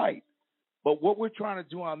not right. But what we're trying to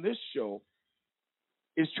do on this show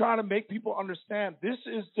is trying to make people understand this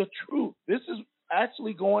is the truth. This is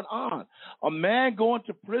actually going on. A man going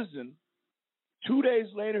to prison, 2 days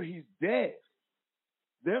later, he's dead.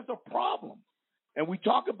 There's a problem. And we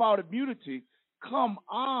talk about immunity. Come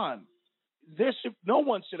on. No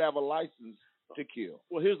one should have a license to kill.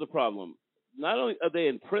 Well, here's the problem. Not only are they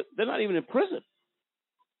in prison, they're not even in prison.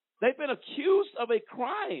 They've been accused of a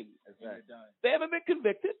crime. Exactly. They haven't been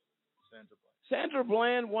convicted. Sandra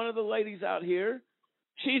Bland, one of the ladies out here,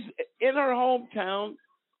 she's in her hometown.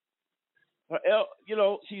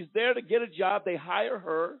 She's there to get a job. They hire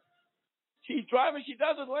her. She's driving. She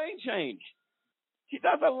does a lane change. She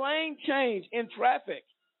does a lane change in traffic.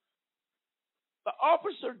 The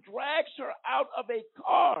officer drags her out of a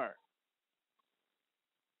car,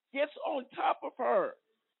 gets on top of her,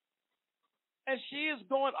 and she is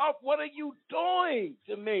going off. What are you doing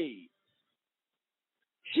to me?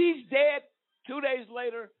 She's dead 2 days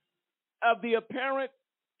later of the apparent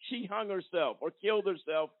she hung herself or killed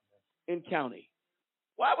herself in county.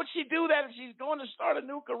 Why would she do that if she's going to start a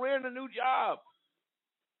new career and a new job?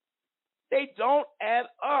 They don't add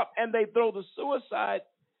up, and they throw the suicide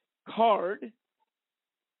card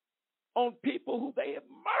on people who they have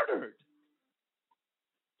murdered.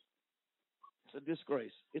 It's a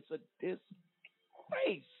disgrace. It's a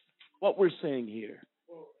disgrace what we're saying here.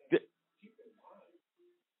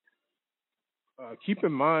 Keep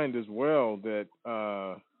in mind as well that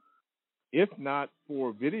if not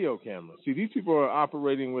for video cameras, see, these people are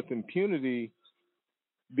operating with impunity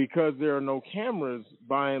because there are no cameras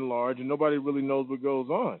by and large, and nobody really knows what goes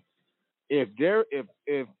on. If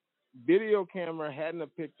video camera hadn't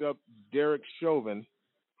have picked up Derek Chauvin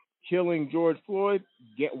killing George Floyd,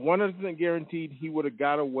 100% guaranteed he would have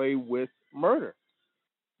got away with murder.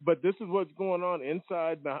 But this is what's going on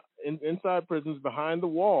inside prisons, behind the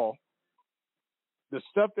wall. The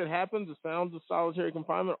stuff that happens, the sounds of solitary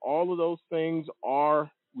confinement, all of those things are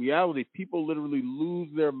reality. People literally lose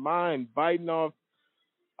their mind, biting off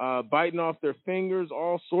their fingers,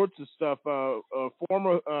 all sorts of stuff. A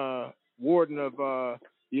former warden of the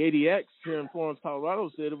ADX here in Florence, Colorado,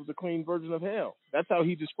 said it was a clean version of hell. That's how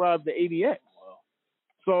he described the ADX. Wow.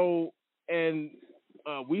 So, and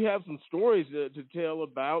we have some stories to tell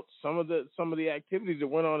about some of the activities that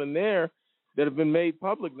went on in there that have been made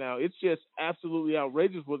public now. It's just absolutely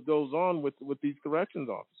outrageous what goes on with these corrections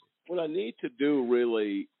officers. What I need to do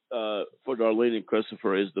really for Darlene and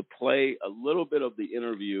Christopher is to play a little bit of the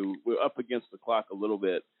interview. We're up against the clock a little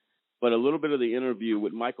bit, but a little bit of the interview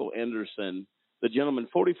with Michael Anderson, the gentleman,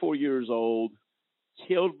 44 years old,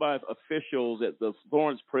 killed by officials at the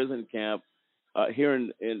Florence prison camp here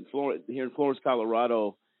in Florence,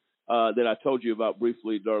 Colorado, that I told you about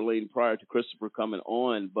briefly, Darlene, prior to Christopher coming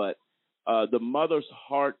on. But the mother's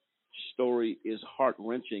heart story is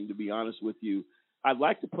heart-wrenching, to be honest with you. I'd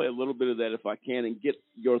like to play a little bit of that if I can and get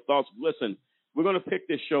your thoughts. Listen, we're going to pick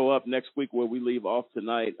this show up next week where we leave off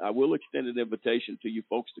tonight. I will extend an invitation to you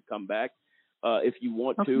folks to come back. If you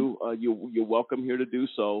want to, you're welcome here to do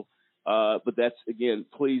so. But that's, again,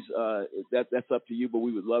 please, that's up to you, but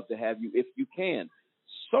we would love to have you if you can.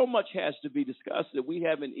 So much has to be discussed that we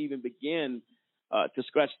haven't even begun to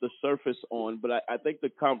scratch the surface on, but I think the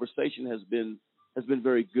conversation has been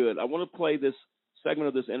very good. I want to play this segment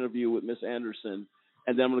of this interview with Miss Anderson,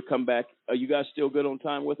 and then I'm going to come back. Are you guys still good on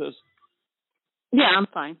time with us? Yeah, I'm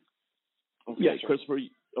fine. Okay, Yes, sir. Christopher.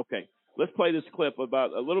 Okay, let's play this clip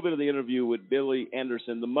about a little bit of the interview with Billy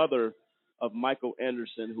Anderson, the mother of Michael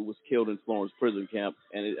Anderson, who was killed in Florence prison camp.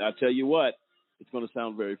 And I tell you what, it's going to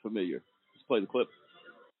sound very familiar. Let's play the clip.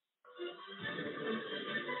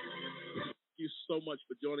 Thank you so much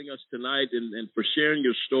for joining us tonight and for sharing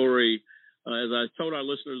your story. As I told our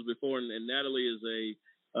listeners before, and Natalie is a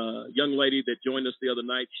young lady that joined us the other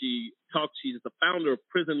night. She's the founder of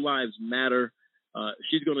Prison Lives Matter.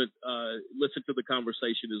 She's going to listen to the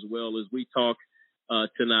conversation as well as we talk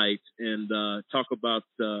tonight and talk about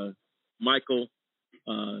Michael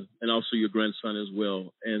and also your grandson as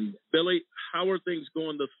well. And Billy, how are things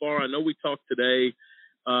going thus far? I know we talked today,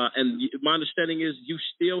 and my understanding is you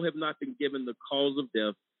still have not been given the cause of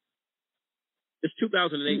death. It's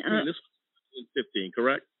 2018. This was 2015,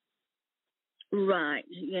 correct? Right.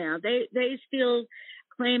 Yeah. They still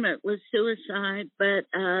claim it was suicide, but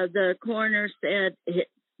the coroner said it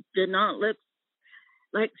did not look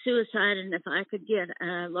like suicide, and if I could get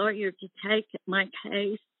a lawyer to take my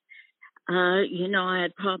case,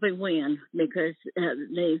 I'd probably win because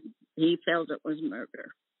he felt it was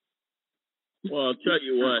murder. Well, I'll tell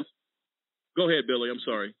you what. Go ahead, Billy. I'm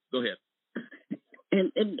sorry. Go ahead.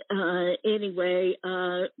 And anyway,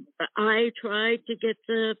 I tried to get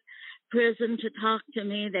the prison to talk to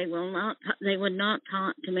me. They would not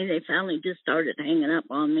talk to me. They finally just started hanging up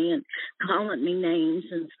on me and calling me names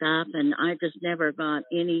and stuff, and I just never got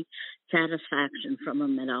any satisfaction from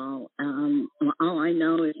them at all. All I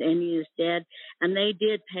know is Andy is dead, and they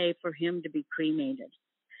did pay for him to be cremated.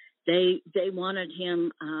 They wanted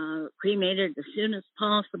him cremated as soon as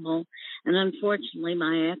possible, and unfortunately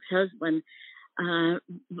my ex-husband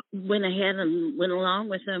went ahead and went along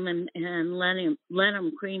with him and let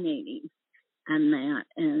him cremate him and that.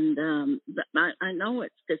 And but I know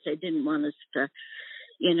it's because they didn't want us to,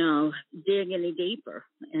 dig any deeper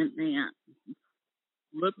and that.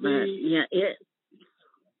 Let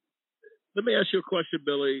me ask you a question,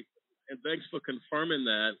 Billy, and thanks for confirming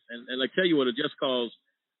that. And I tell you what, it just calls.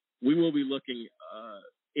 We will be looking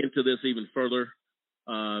into this even further.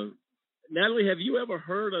 Natalie, have you ever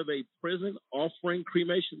heard of a prison offering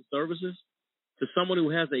cremation services to someone who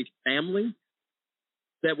has a family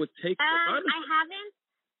that would take? I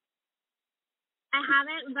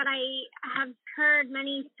haven't, but I have heard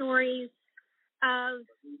many stories of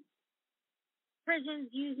prisons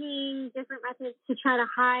using different methods to try to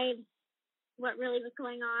hide what really was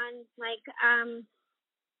going on. Like,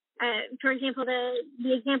 for example,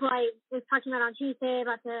 the example I was talking about on Tuesday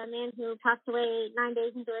about the man who passed away 9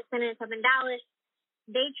 days into a sentence up in Dallas,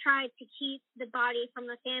 they tried to keep the body from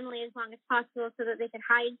the family as long as possible so that they could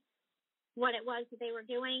hide what it was that they were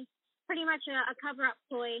doing. Pretty much a cover-up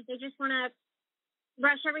ploy. They just want to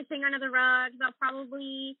brush everything under the rug. They'll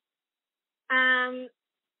probably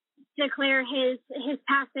declare his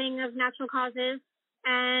passing of natural causes,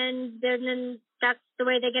 and then that's the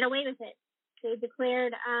way they get away with it. They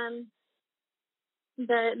declared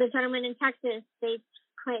the gentleman in Texas. They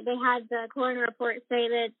had the coroner report say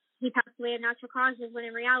that he passed away of natural causes, when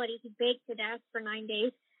in reality he baked to death for 9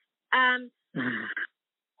 days.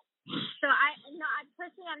 So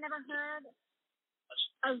personally, I've never heard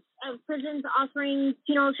of prisons offering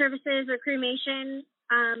funeral services or cremation,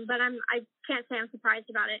 but I can't say I'm surprised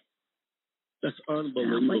about it. That's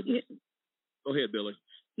unbelievable. Go ahead, Billy.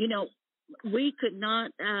 We could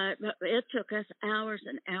not. It took us hours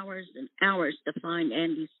and hours and hours to find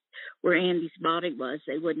where Andy's body was.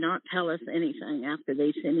 They would not tell us anything after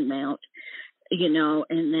they sent him out. And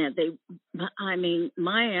that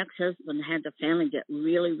my ex-husband had the family get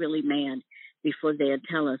really, really mad before they'd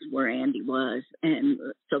tell us where Andy was, and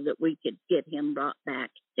so that we could get him brought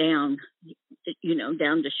back down,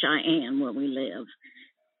 down to Cheyenne where we live.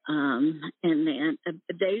 And then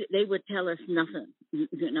they would tell us nothing,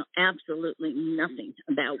 absolutely nothing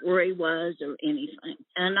about where he was or anything.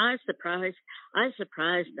 And I surprised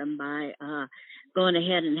them by going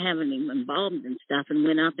ahead and having him embalmed and stuff, and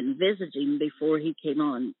went up and visited him before he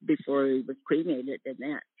was cremated and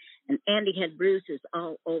that. And Andy had bruises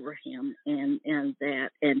all over him and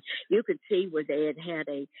that, and you could see where they had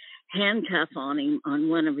a handcuff on him on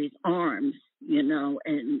one of his arms,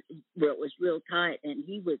 and where it was real tight, and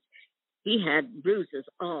he had bruises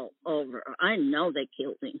all over. I know they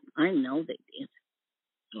killed him. I know they did.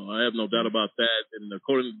 No, I have no doubt about that. And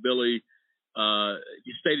according to Billy,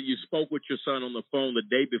 you stated you spoke with your son on the phone the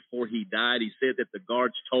day before he died. He said that the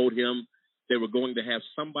guards told him they were going to have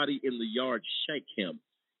somebody in the yard shank him.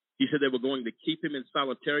 He said they were going to keep him in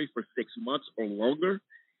solitary for 6 months or longer.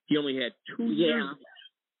 He only had 2 years.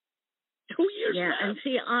 2 years. Yeah, left. And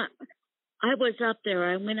see, I was up there.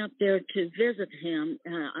 I went up there to visit him.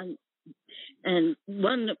 And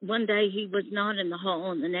one day he was not in the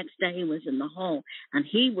hall, and the next day he was in the hall, and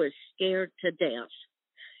he was scared to death.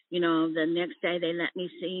 The next day they let me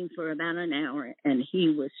see him for about an hour, and he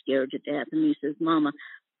was scared to death. And he says, "Mama,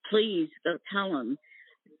 please go tell him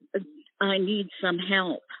I need some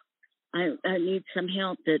help. I need some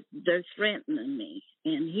help, that they're threatening me."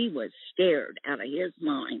 And he was scared out of his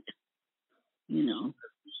mind.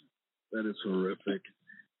 That is horrific.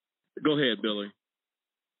 Go ahead, Billy.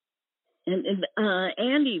 And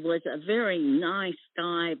Andy was a very nice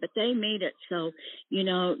guy, but they made it so,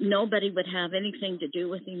 nobody would have anything to do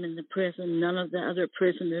with him in the prison. None of the other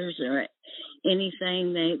prisoners or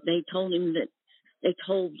anything. They told him that they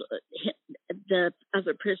told the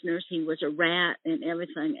other prisoners he was a rat and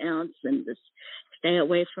everything else, and to stay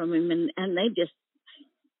away from him. And they just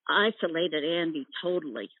isolated Andy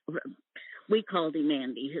totally. We called him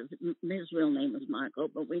Andy. His real name was Michael,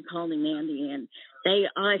 but we called him Andy, and they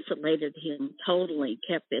isolated him totally,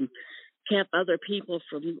 kept other people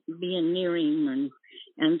from being near him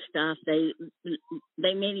and stuff. They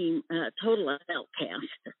made him a total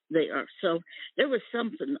outcast there. So there was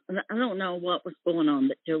something, I don't know what was going on,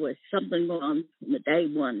 but there was something going on from the day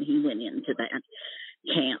one he went into that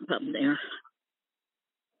camp up there.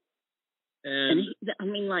 And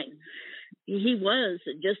he was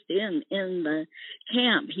just in the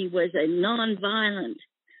camp. He was a nonviolent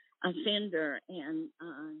offender, and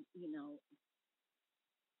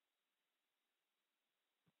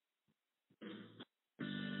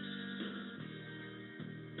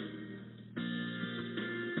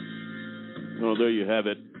Well, there you have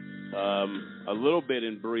it. A little bit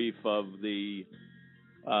in brief of the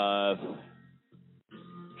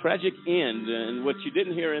tragic end, and what you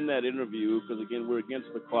didn't hear in that interview, because again we're against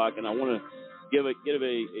the clock, and I want to give a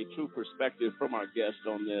true perspective from our guest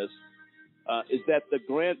on this, is that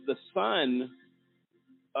the son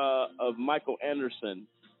of Michael Anderson,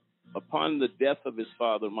 upon the death of his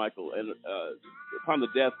father upon the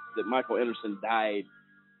death that Michael Anderson died,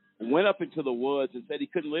 went up into the woods and said he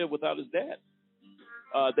couldn't live without his dad.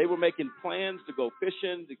 They were making plans to go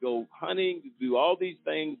fishing, to go hunting, to do all these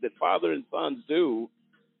things that father and sons do.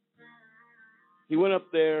 He went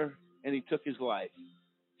up there and he took his life,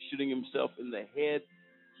 shooting himself in the head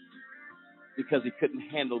because he couldn't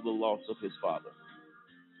handle the loss of his father.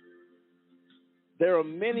 There are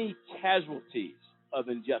many casualties of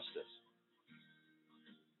injustice.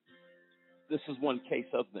 This is one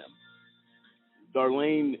case of them.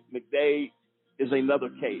 Darlene McDay is another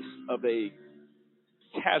case of a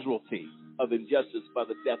casualty of injustice by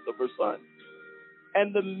the death of her son.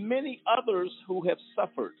 And the many others who have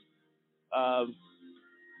suffered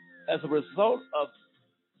as a result of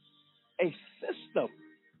a system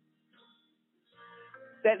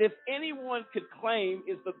that, if anyone could claim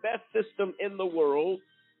is the best system in the world,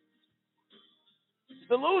 it's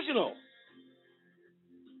delusional.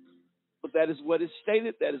 But that is what is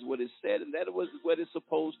stated, that is what is said, and that is what is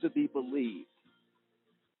supposed to be believed.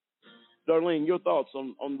 Darlene, your thoughts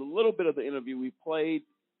on the little bit of the interview we played,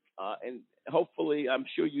 and hopefully I'm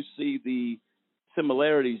sure you see the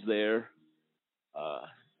similarities there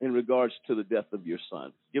in regards to the death of your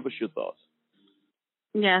son. Give us your thoughts.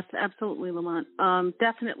 Yes, absolutely, Lamont.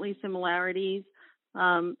 Definitely similarities.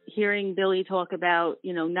 Hearing Billy talk about,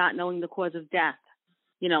 not knowing the cause of death,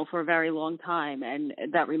 for a very long time. And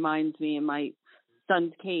that reminds me, in my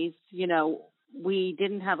son's case, we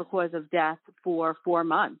didn't have a cause of death for 4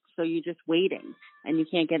 months. So you're just waiting and you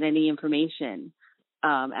can't get any information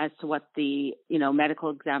as to what the, medical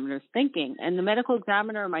examiner is thinking. And the medical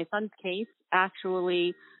examiner in my son's case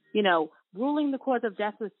actually, ruling the cause of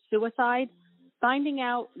death was suicide, finding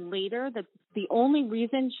out later that the only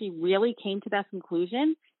reason she really came to that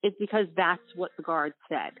conclusion is because that's what the guard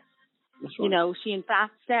said. Right. She in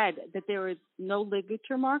fact said that there was no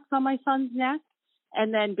ligature marks on my son's neck,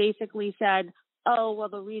 and then basically said, oh, well,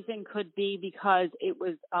 the reason could be because it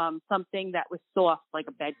was something that was soft, like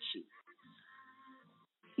a bed sheet.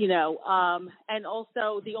 And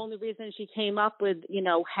also the only reason she came up with,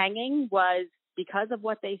 hanging was because of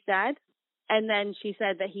what they said. And then she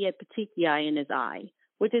said that he had petechiae in his eye,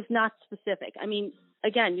 which is not specific. I mean,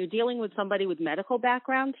 again, you're dealing with somebody with medical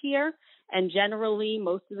background here, and generally,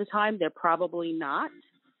 most of the time, they're probably not.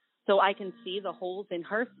 So I can see the holes in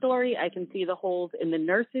her story. I can see the holes in the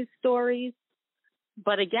nurses' stories.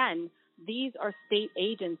 But again, these are state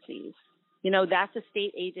agencies. That's a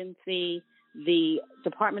state agency. The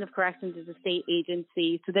Department of Corrections is a state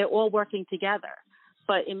agency. So they're all working together.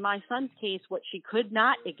 But in my son's case, what she could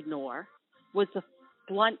not ignore was the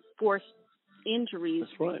blunt force injuries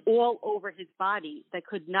all over his body that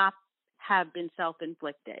could not have been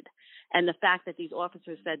self-inflicted. And the fact that these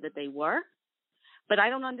officers said that they were. But I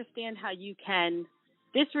don't understand how you can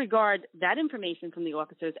disregard that information from the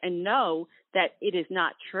officers and know that it is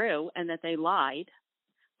not true and that they lied,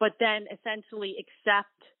 but then essentially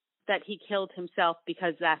accept that he killed himself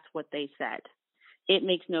because that's what they said. It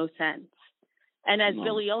makes no sense. And as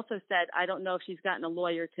Billy also said, I don't know if she's gotten a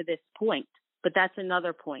lawyer to this point, but that's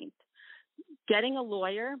another point. Getting a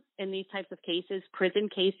lawyer in these types of cases, prison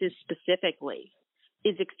cases specifically,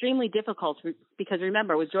 is extremely difficult because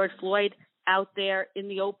remember, with George Floyd out there in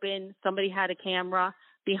the open, somebody had a camera.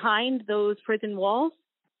 Behind those prison walls,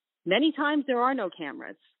 many times there are no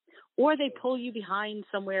cameras, or they pull you behind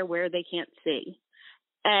somewhere where they can't see.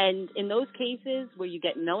 And in those cases where you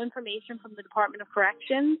get no information from the Department of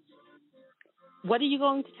Corrections, what are you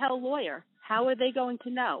going to tell a lawyer? How are they going to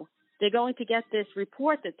know? They're going to get this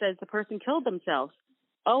report that says the person killed themselves.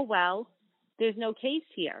 Oh, well, there's no case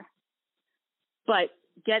here. But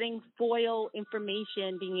getting FOIL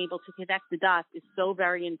information, being able to connect the dots is so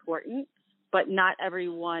very important, but not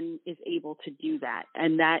everyone is able to do that.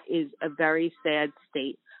 And that is a very sad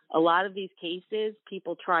state. A lot of these cases,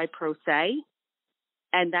 people try pro se,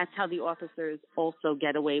 and that's how the officers also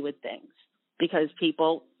get away with things because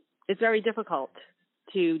it's very difficult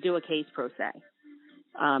to do a case pro se,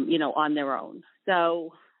 on their own.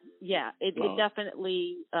 So, yeah, it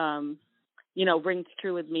definitely, rings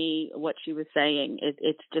true with me what she was saying.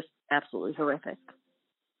 It's just absolutely horrific.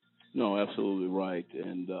 No, absolutely right.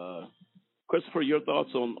 And Christopher, your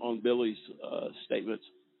thoughts on Billy's statements?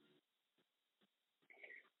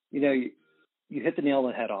 You hit the nail on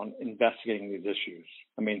the head on investigating these issues.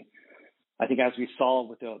 I mean, I think as we saw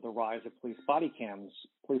with the rise of police body cams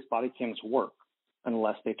work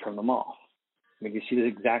unless they turn them off. I mean, you see the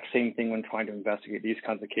exact same thing when trying to investigate these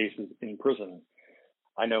kinds of cases in prison.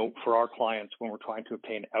 I know for our clients, when we're trying to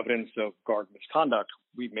obtain evidence of guard misconduct,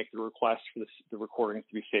 we make the request for the recordings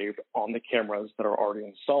to be saved on the cameras that are already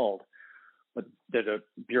installed. But the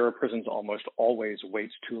Bureau of Prisons almost always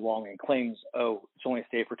waits too long and claims, it's only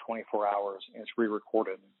saved for 24 hours and it's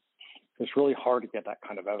re-recorded. It's really hard to get that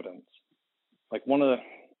kind of evidence. Like one of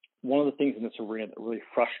the things in this arena that really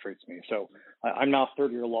frustrates me. So I'm now a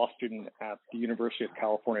third-year law student at the University of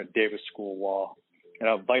California Davis School of Law, and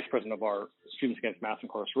I'm vice president of our Students Against Mass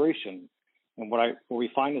Incarceration. And what we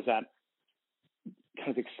find is that kind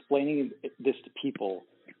of explaining this to people,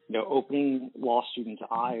 opening law students'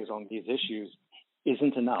 eyes on these issues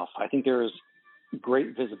isn't enough. I think there is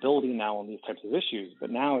great visibility now on these types of issues, but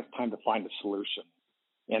now it's time to find a solution.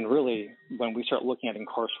 And really, when we start looking at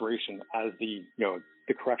incarceration as the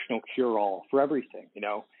correctional cure-all for everything,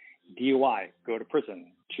 DUI, go to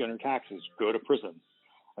prison, cheat on your taxes, go to prison.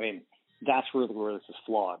 I mean, that's really where this is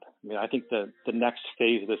flawed. I mean, I think the next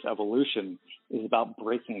phase of this evolution is about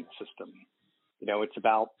breaking the system. It's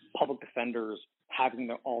about public defenders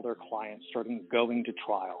having all their clients starting going to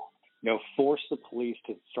trial. Force the police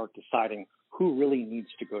to start deciding who really needs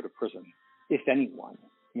to go to prison, if anyone.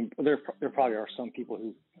 I mean, there probably are some people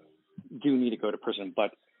who do need to go to prison,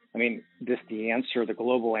 but I mean, the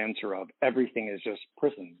global answer of everything is just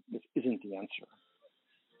prison. This isn't the answer.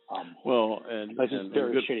 It's just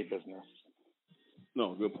very shitty business.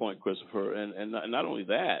 No, good point, Christopher. And not only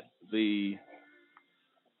that, the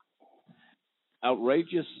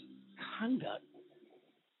outrageous conduct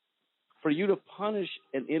for you to punish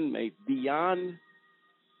an inmate beyond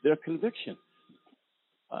their conviction.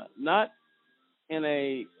 Not in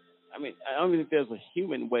I don't think there's a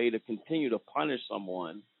human way to continue to punish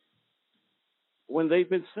someone when they've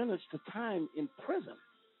been sentenced to time in prison.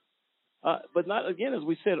 But not, again, as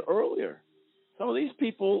we said earlier, some of these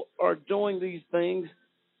people are doing these things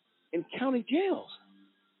in county jails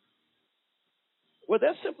where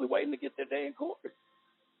they're simply waiting to get their day in court.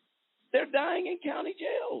 They're dying in county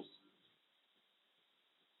jails.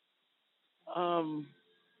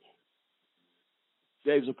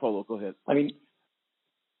 Dave Zappolo, go ahead. I mean,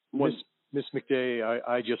 Miss McDay,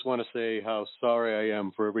 I just want to say how sorry I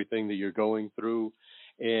am for everything that you're going through.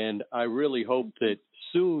 And I really hope that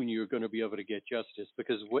soon you're going to be able to get justice,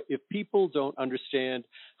 because if people don't understand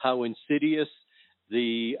how insidious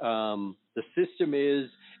the system is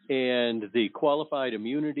and the qualified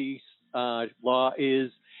immunity law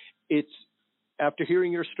is, it's after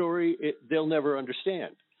hearing your story, they'll never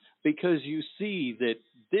understand, because you see that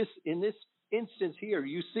in this instance here,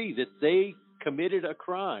 you see that they committed a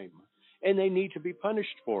crime and they need to be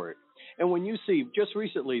punished for it. And when you see, just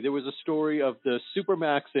recently, there was a story of the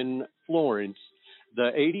Supermax in Florence,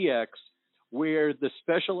 the ADX, where the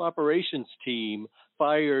special operations team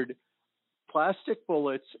fired plastic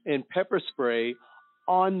bullets and pepper spray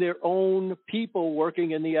on their own people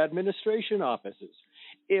working in the administration offices.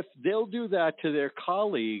 If they'll do that to their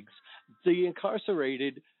colleagues, the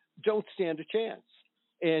incarcerated don't stand a chance.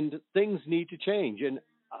 And things need to change. And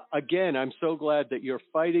again, I'm so glad that you're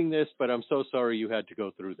fighting this, but I'm so sorry you had to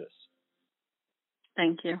go through this.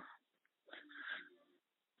 Thank you.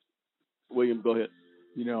 William, go ahead.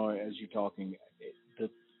 You know, as you're talking,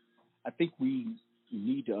 I think we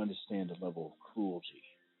need to understand the level of cruelty.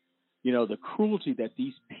 You know, the cruelty that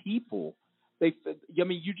these people,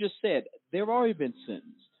 you just said they've already been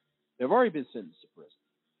sentenced. They've already been sentenced to prison.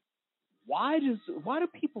 Why do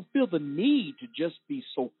people feel the need to just be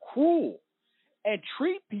so cruel and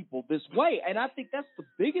treat people this way? And I think that's the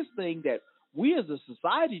biggest thing that we as a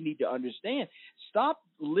society need to understand. Stop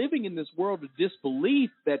living in this world of disbelief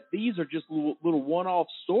that these are just little one-off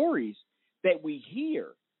stories that we hear.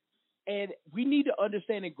 And we need to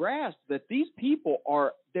understand and grasp that these people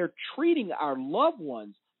they're treating our loved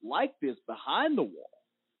ones like this behind the wall.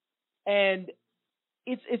 And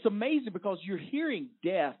it's amazing because you're hearing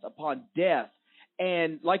death upon death.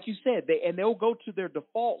 And like you said, they'll go to their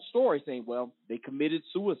default story saying, well, they committed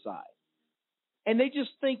suicide. And they just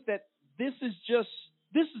think that this is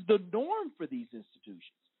the norm for these institutions.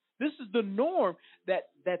 This is the norm that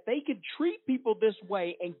they can treat people this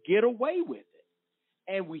way and get away with it.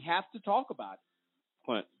 And we have to talk about it.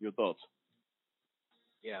 Clint, your thoughts?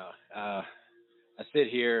 Yeah, I sit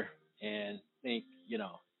here and think,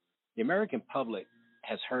 the American public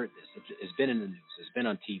has heard this. It's been in the news. It's been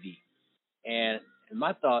on TV. And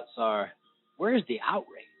my thoughts are, where's the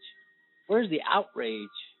outrage? Where's the outrage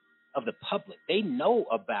of the public? They know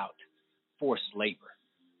about forced labor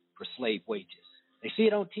for slave wages. They see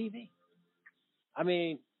it on TV. I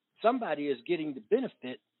mean, somebody is getting the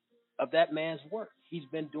benefit of that man's work. He's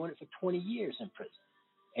been doing it for 20 years in prison,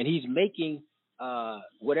 and he's making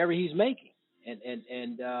whatever he's making.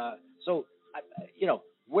 So,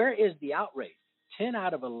 where is the outrage? 10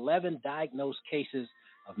 out of 11 diagnosed cases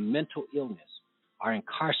of mental illness are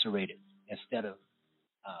incarcerated instead of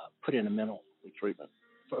put in a mental treatment.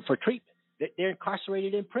 For treatment. They're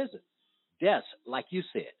incarcerated in prison. Deaths, like you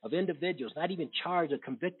said, of individuals not even charged or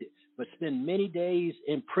convicted, but spend many days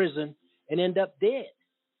in prison and end up dead.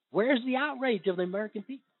 Where's the outrage of the American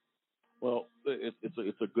people? Well,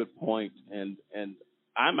 it's a good point, and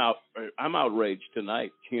I'm outraged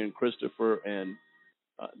tonight hearing Christopher and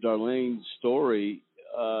Darlene's story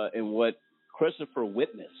and what Christopher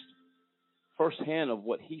witnessed firsthand of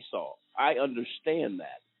what he saw. I understand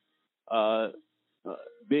that.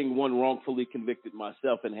 Being one wrongfully convicted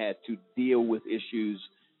myself and had to deal with issues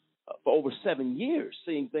for over 7 years,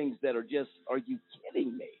 seeing things that are just, are you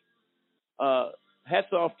kidding me?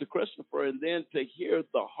 Hats off to Christopher, and then to hear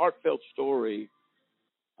the heartfelt story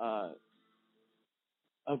of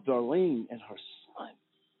Darlene and her son.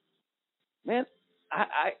 Man,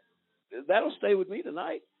 I that'll stay with me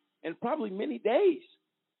tonight and probably many days,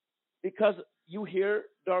 because you hear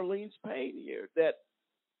Darlene's pain here that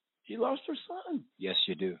she lost her son. Yes,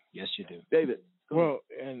 you do. Yes, you do. David. Well,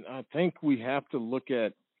 and I think we have to look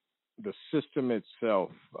at the system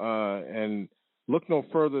itself and look no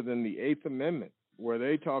further than the Eighth Amendment, where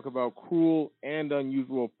they talk about cruel and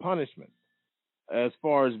unusual punishment. As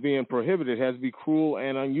far as being prohibited, it has to be cruel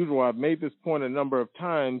and unusual. I've made this point a number of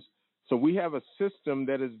times. So we have a system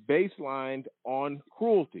that is baselined on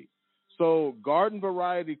cruelty. So garden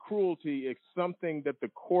variety cruelty is something that the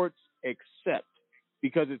courts accept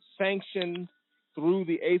because it's sanctioned through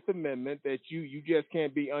the Eighth Amendment that you just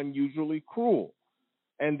can't be unusually cruel.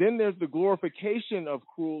 And then there's the glorification of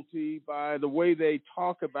cruelty by the way they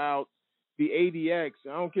talk about the ADX.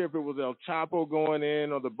 I don't care if it was El Chapo going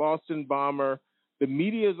in or the Boston bomber. The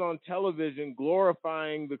media is on television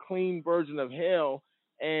glorifying the clean version of hell,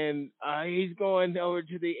 and he's going over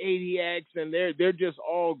to the ADX, and they're just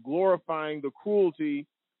all glorifying the cruelty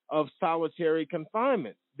of solitary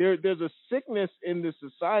confinement. There's a sickness in this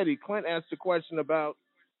society. Clint asked a question about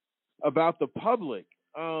the public.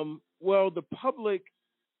 Well, the public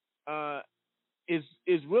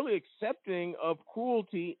is really accepting of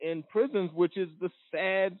cruelty in prisons, which is the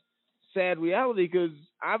sad reality, because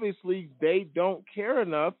obviously they don't care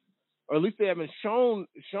enough, or at least they haven't shown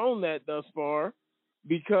that thus far,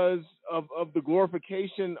 because of the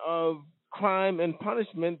glorification of crime and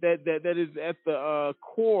punishment that is at the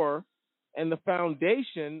core and the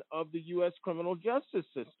foundation of the U.S. criminal justice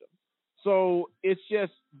system. So it's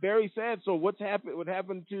just very sad. So what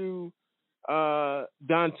happened to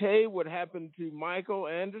Dante, what happened to Michael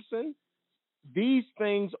Anderson? These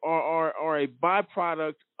things are a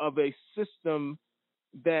byproduct of a system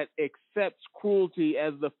that accepts cruelty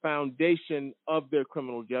as the foundation of their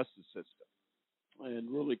criminal justice system. And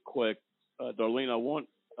really quick, Darlene, I want,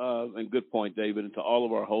 and good point, David, and to all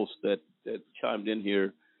of our hosts that chimed in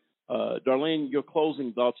here. Darlene, your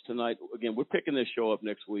closing thoughts tonight. Again, we're picking this show up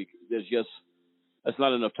next week. That's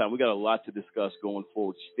not enough time. We got a lot to discuss going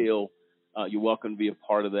forward still. You're welcome to be a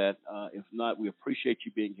part of that. If not, we appreciate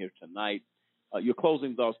you being here tonight. Your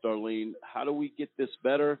closing thoughts, Darlene. How do we get this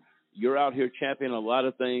better? You're out here championing a lot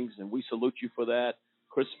of things, and we salute you for that.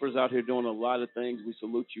 Christopher's out here doing a lot of things. We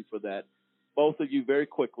salute you for that. Both of you, very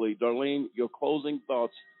quickly. Darlene, your closing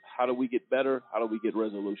thoughts. How do we get better? How do we get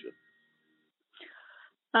resolution?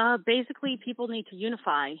 Basically, people need to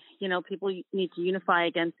unify. People need to unify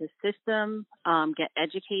against the system, get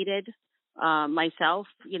educated. Myself,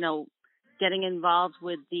 getting involved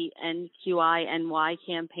with the NQI-NY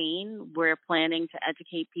campaign. We're planning to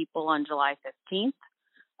educate people on July 15th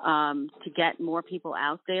to get more people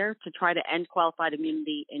out there to try to end qualified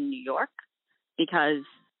immunity in New York, because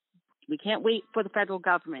we can't wait for the federal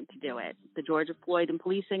government to do it. The Georgia Floyd and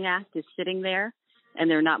Policing Act is sitting there, and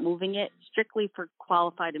they're not moving it strictly for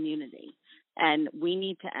qualified immunity. And we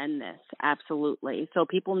need to end this, absolutely. So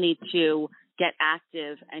people need to get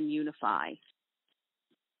active and unify.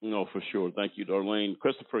 No, for sure. Thank you, Darlene.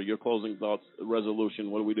 Christopher, your closing thoughts, resolution,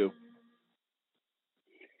 what do we do?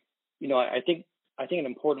 I think an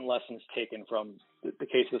important lesson is taken from the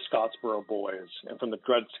case of the Scottsboro boys and from the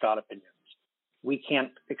Dred Scott opinions. We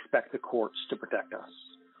can't expect the courts to protect us.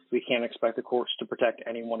 We can't expect the courts to protect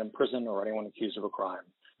anyone in prison or anyone accused of a crime.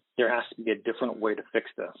 There has to be a different way to fix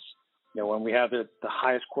this. When we have the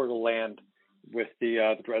highest court of the land with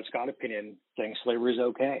the Dred Scott opinion saying slavery is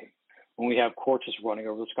okay, when we have courts just running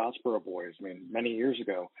over the Scottsboro boys, many years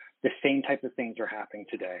ago, the same type of things are happening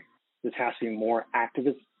today. This has to be more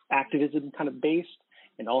activism kind of based,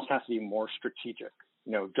 and also has to be more strategic.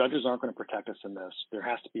 Judges aren't going to protect us in this. There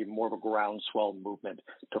has to be more of a groundswell movement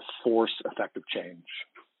to force effective change.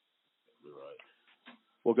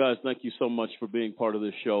 Well, guys, thank you so much for being part of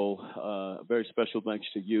this show. Very special thanks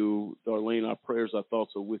to you. Darlene, our prayers, our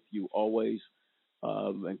thoughts are with you always.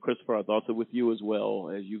 And Christopher, our thoughts are with you as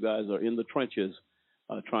well, as you guys are in the trenches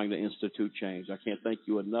trying to institute change. I can't thank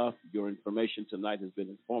you enough. Your information tonight has been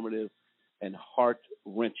informative and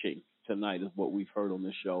heart-wrenching tonight is what we've heard on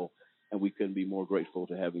this show. And we couldn't be more grateful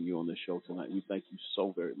to having you on this show tonight. We thank you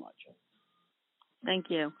so very much. Thank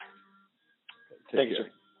you. Thank you, sir.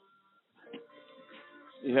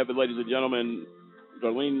 You have it, ladies and gentlemen.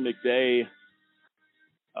 Darlene McDay,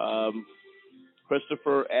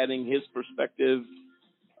 Christopher adding his perspective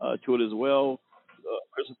to it as well.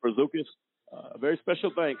 Christopher Zukis, a very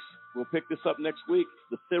special thanks. We'll pick this up next week.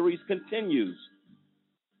 The series continues.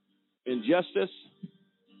 Injustice,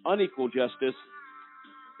 unequal justice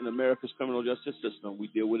in America's criminal justice system. We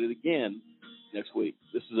deal with it again next week.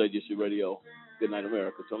 This is AJC Radio. Good night,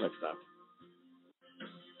 America. Till next time.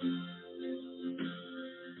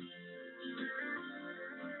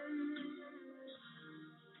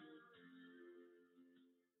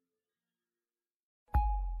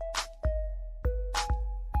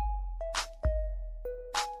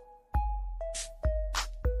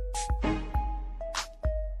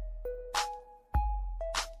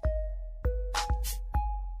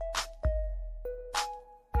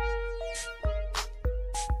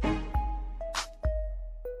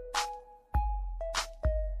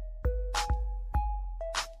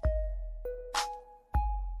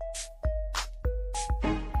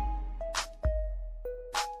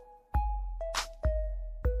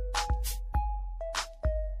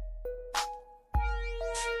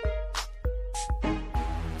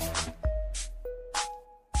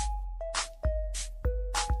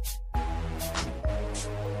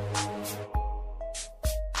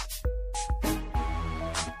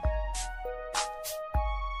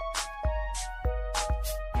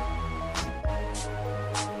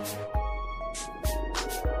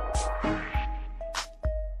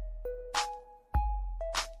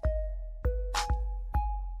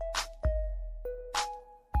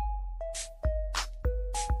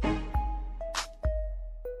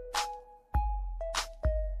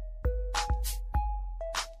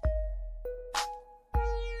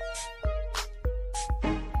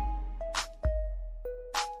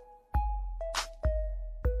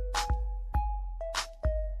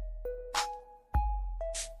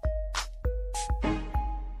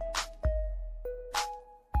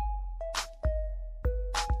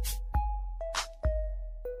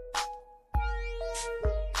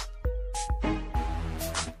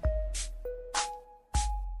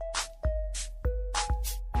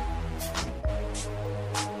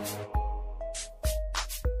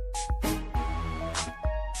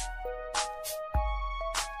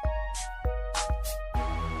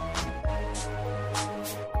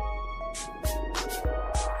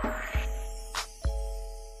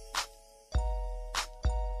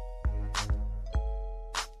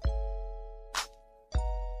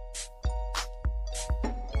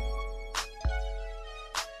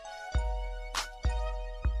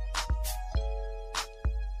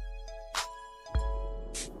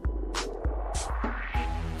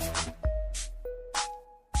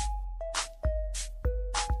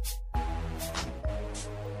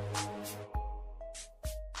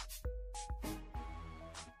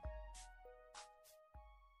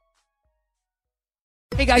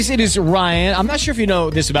 Hey guys, it is Ryan. I'm not sure if you know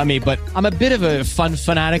this about me, but I'm a bit of a fun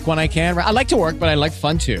fanatic when I can. I like to work, but I like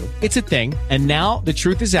fun too. It's a thing. And now the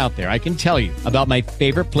truth is out there. I can tell you about my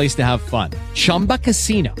favorite place to have fun. Chumba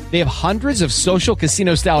Casino. They have hundreds of social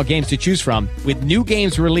casino style games to choose from with new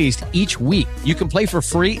games released each week. You can play for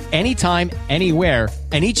free anytime, anywhere.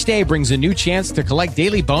 And each day brings a new chance to collect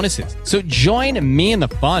daily bonuses. So join me in the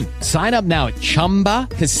fun. Sign up now at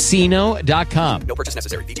ChumbaCasino.com. No purchase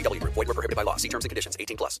necessary. VGW Group. Void where prohibited by law. See terms and conditions.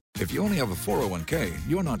 18+. If you only have a 401k,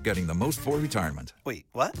 you're not getting the most for retirement. Wait,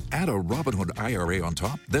 what? Add a Robinhood IRA on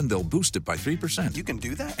top, then they'll boost it by 3%. You can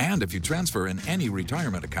do that? And if you transfer in any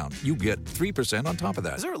retirement account, you get 3% on top of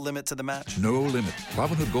that. Is there a limit to the match? No limit.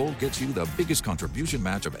 Robinhood Gold gets you the biggest contribution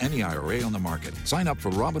match of any IRA on the market. Sign up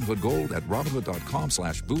for Robinhood Gold at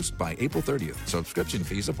Robinhood.com/boost by April 30th. Subscription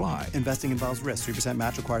fees apply. Investing involves risk. 3%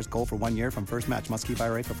 match requires gold for 1 year from first match. Must keep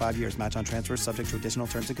IRA for 5 years. Match on transfers subject to additional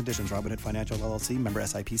terms and conditions. Robinhood Financial LLC. Member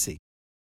SIPC.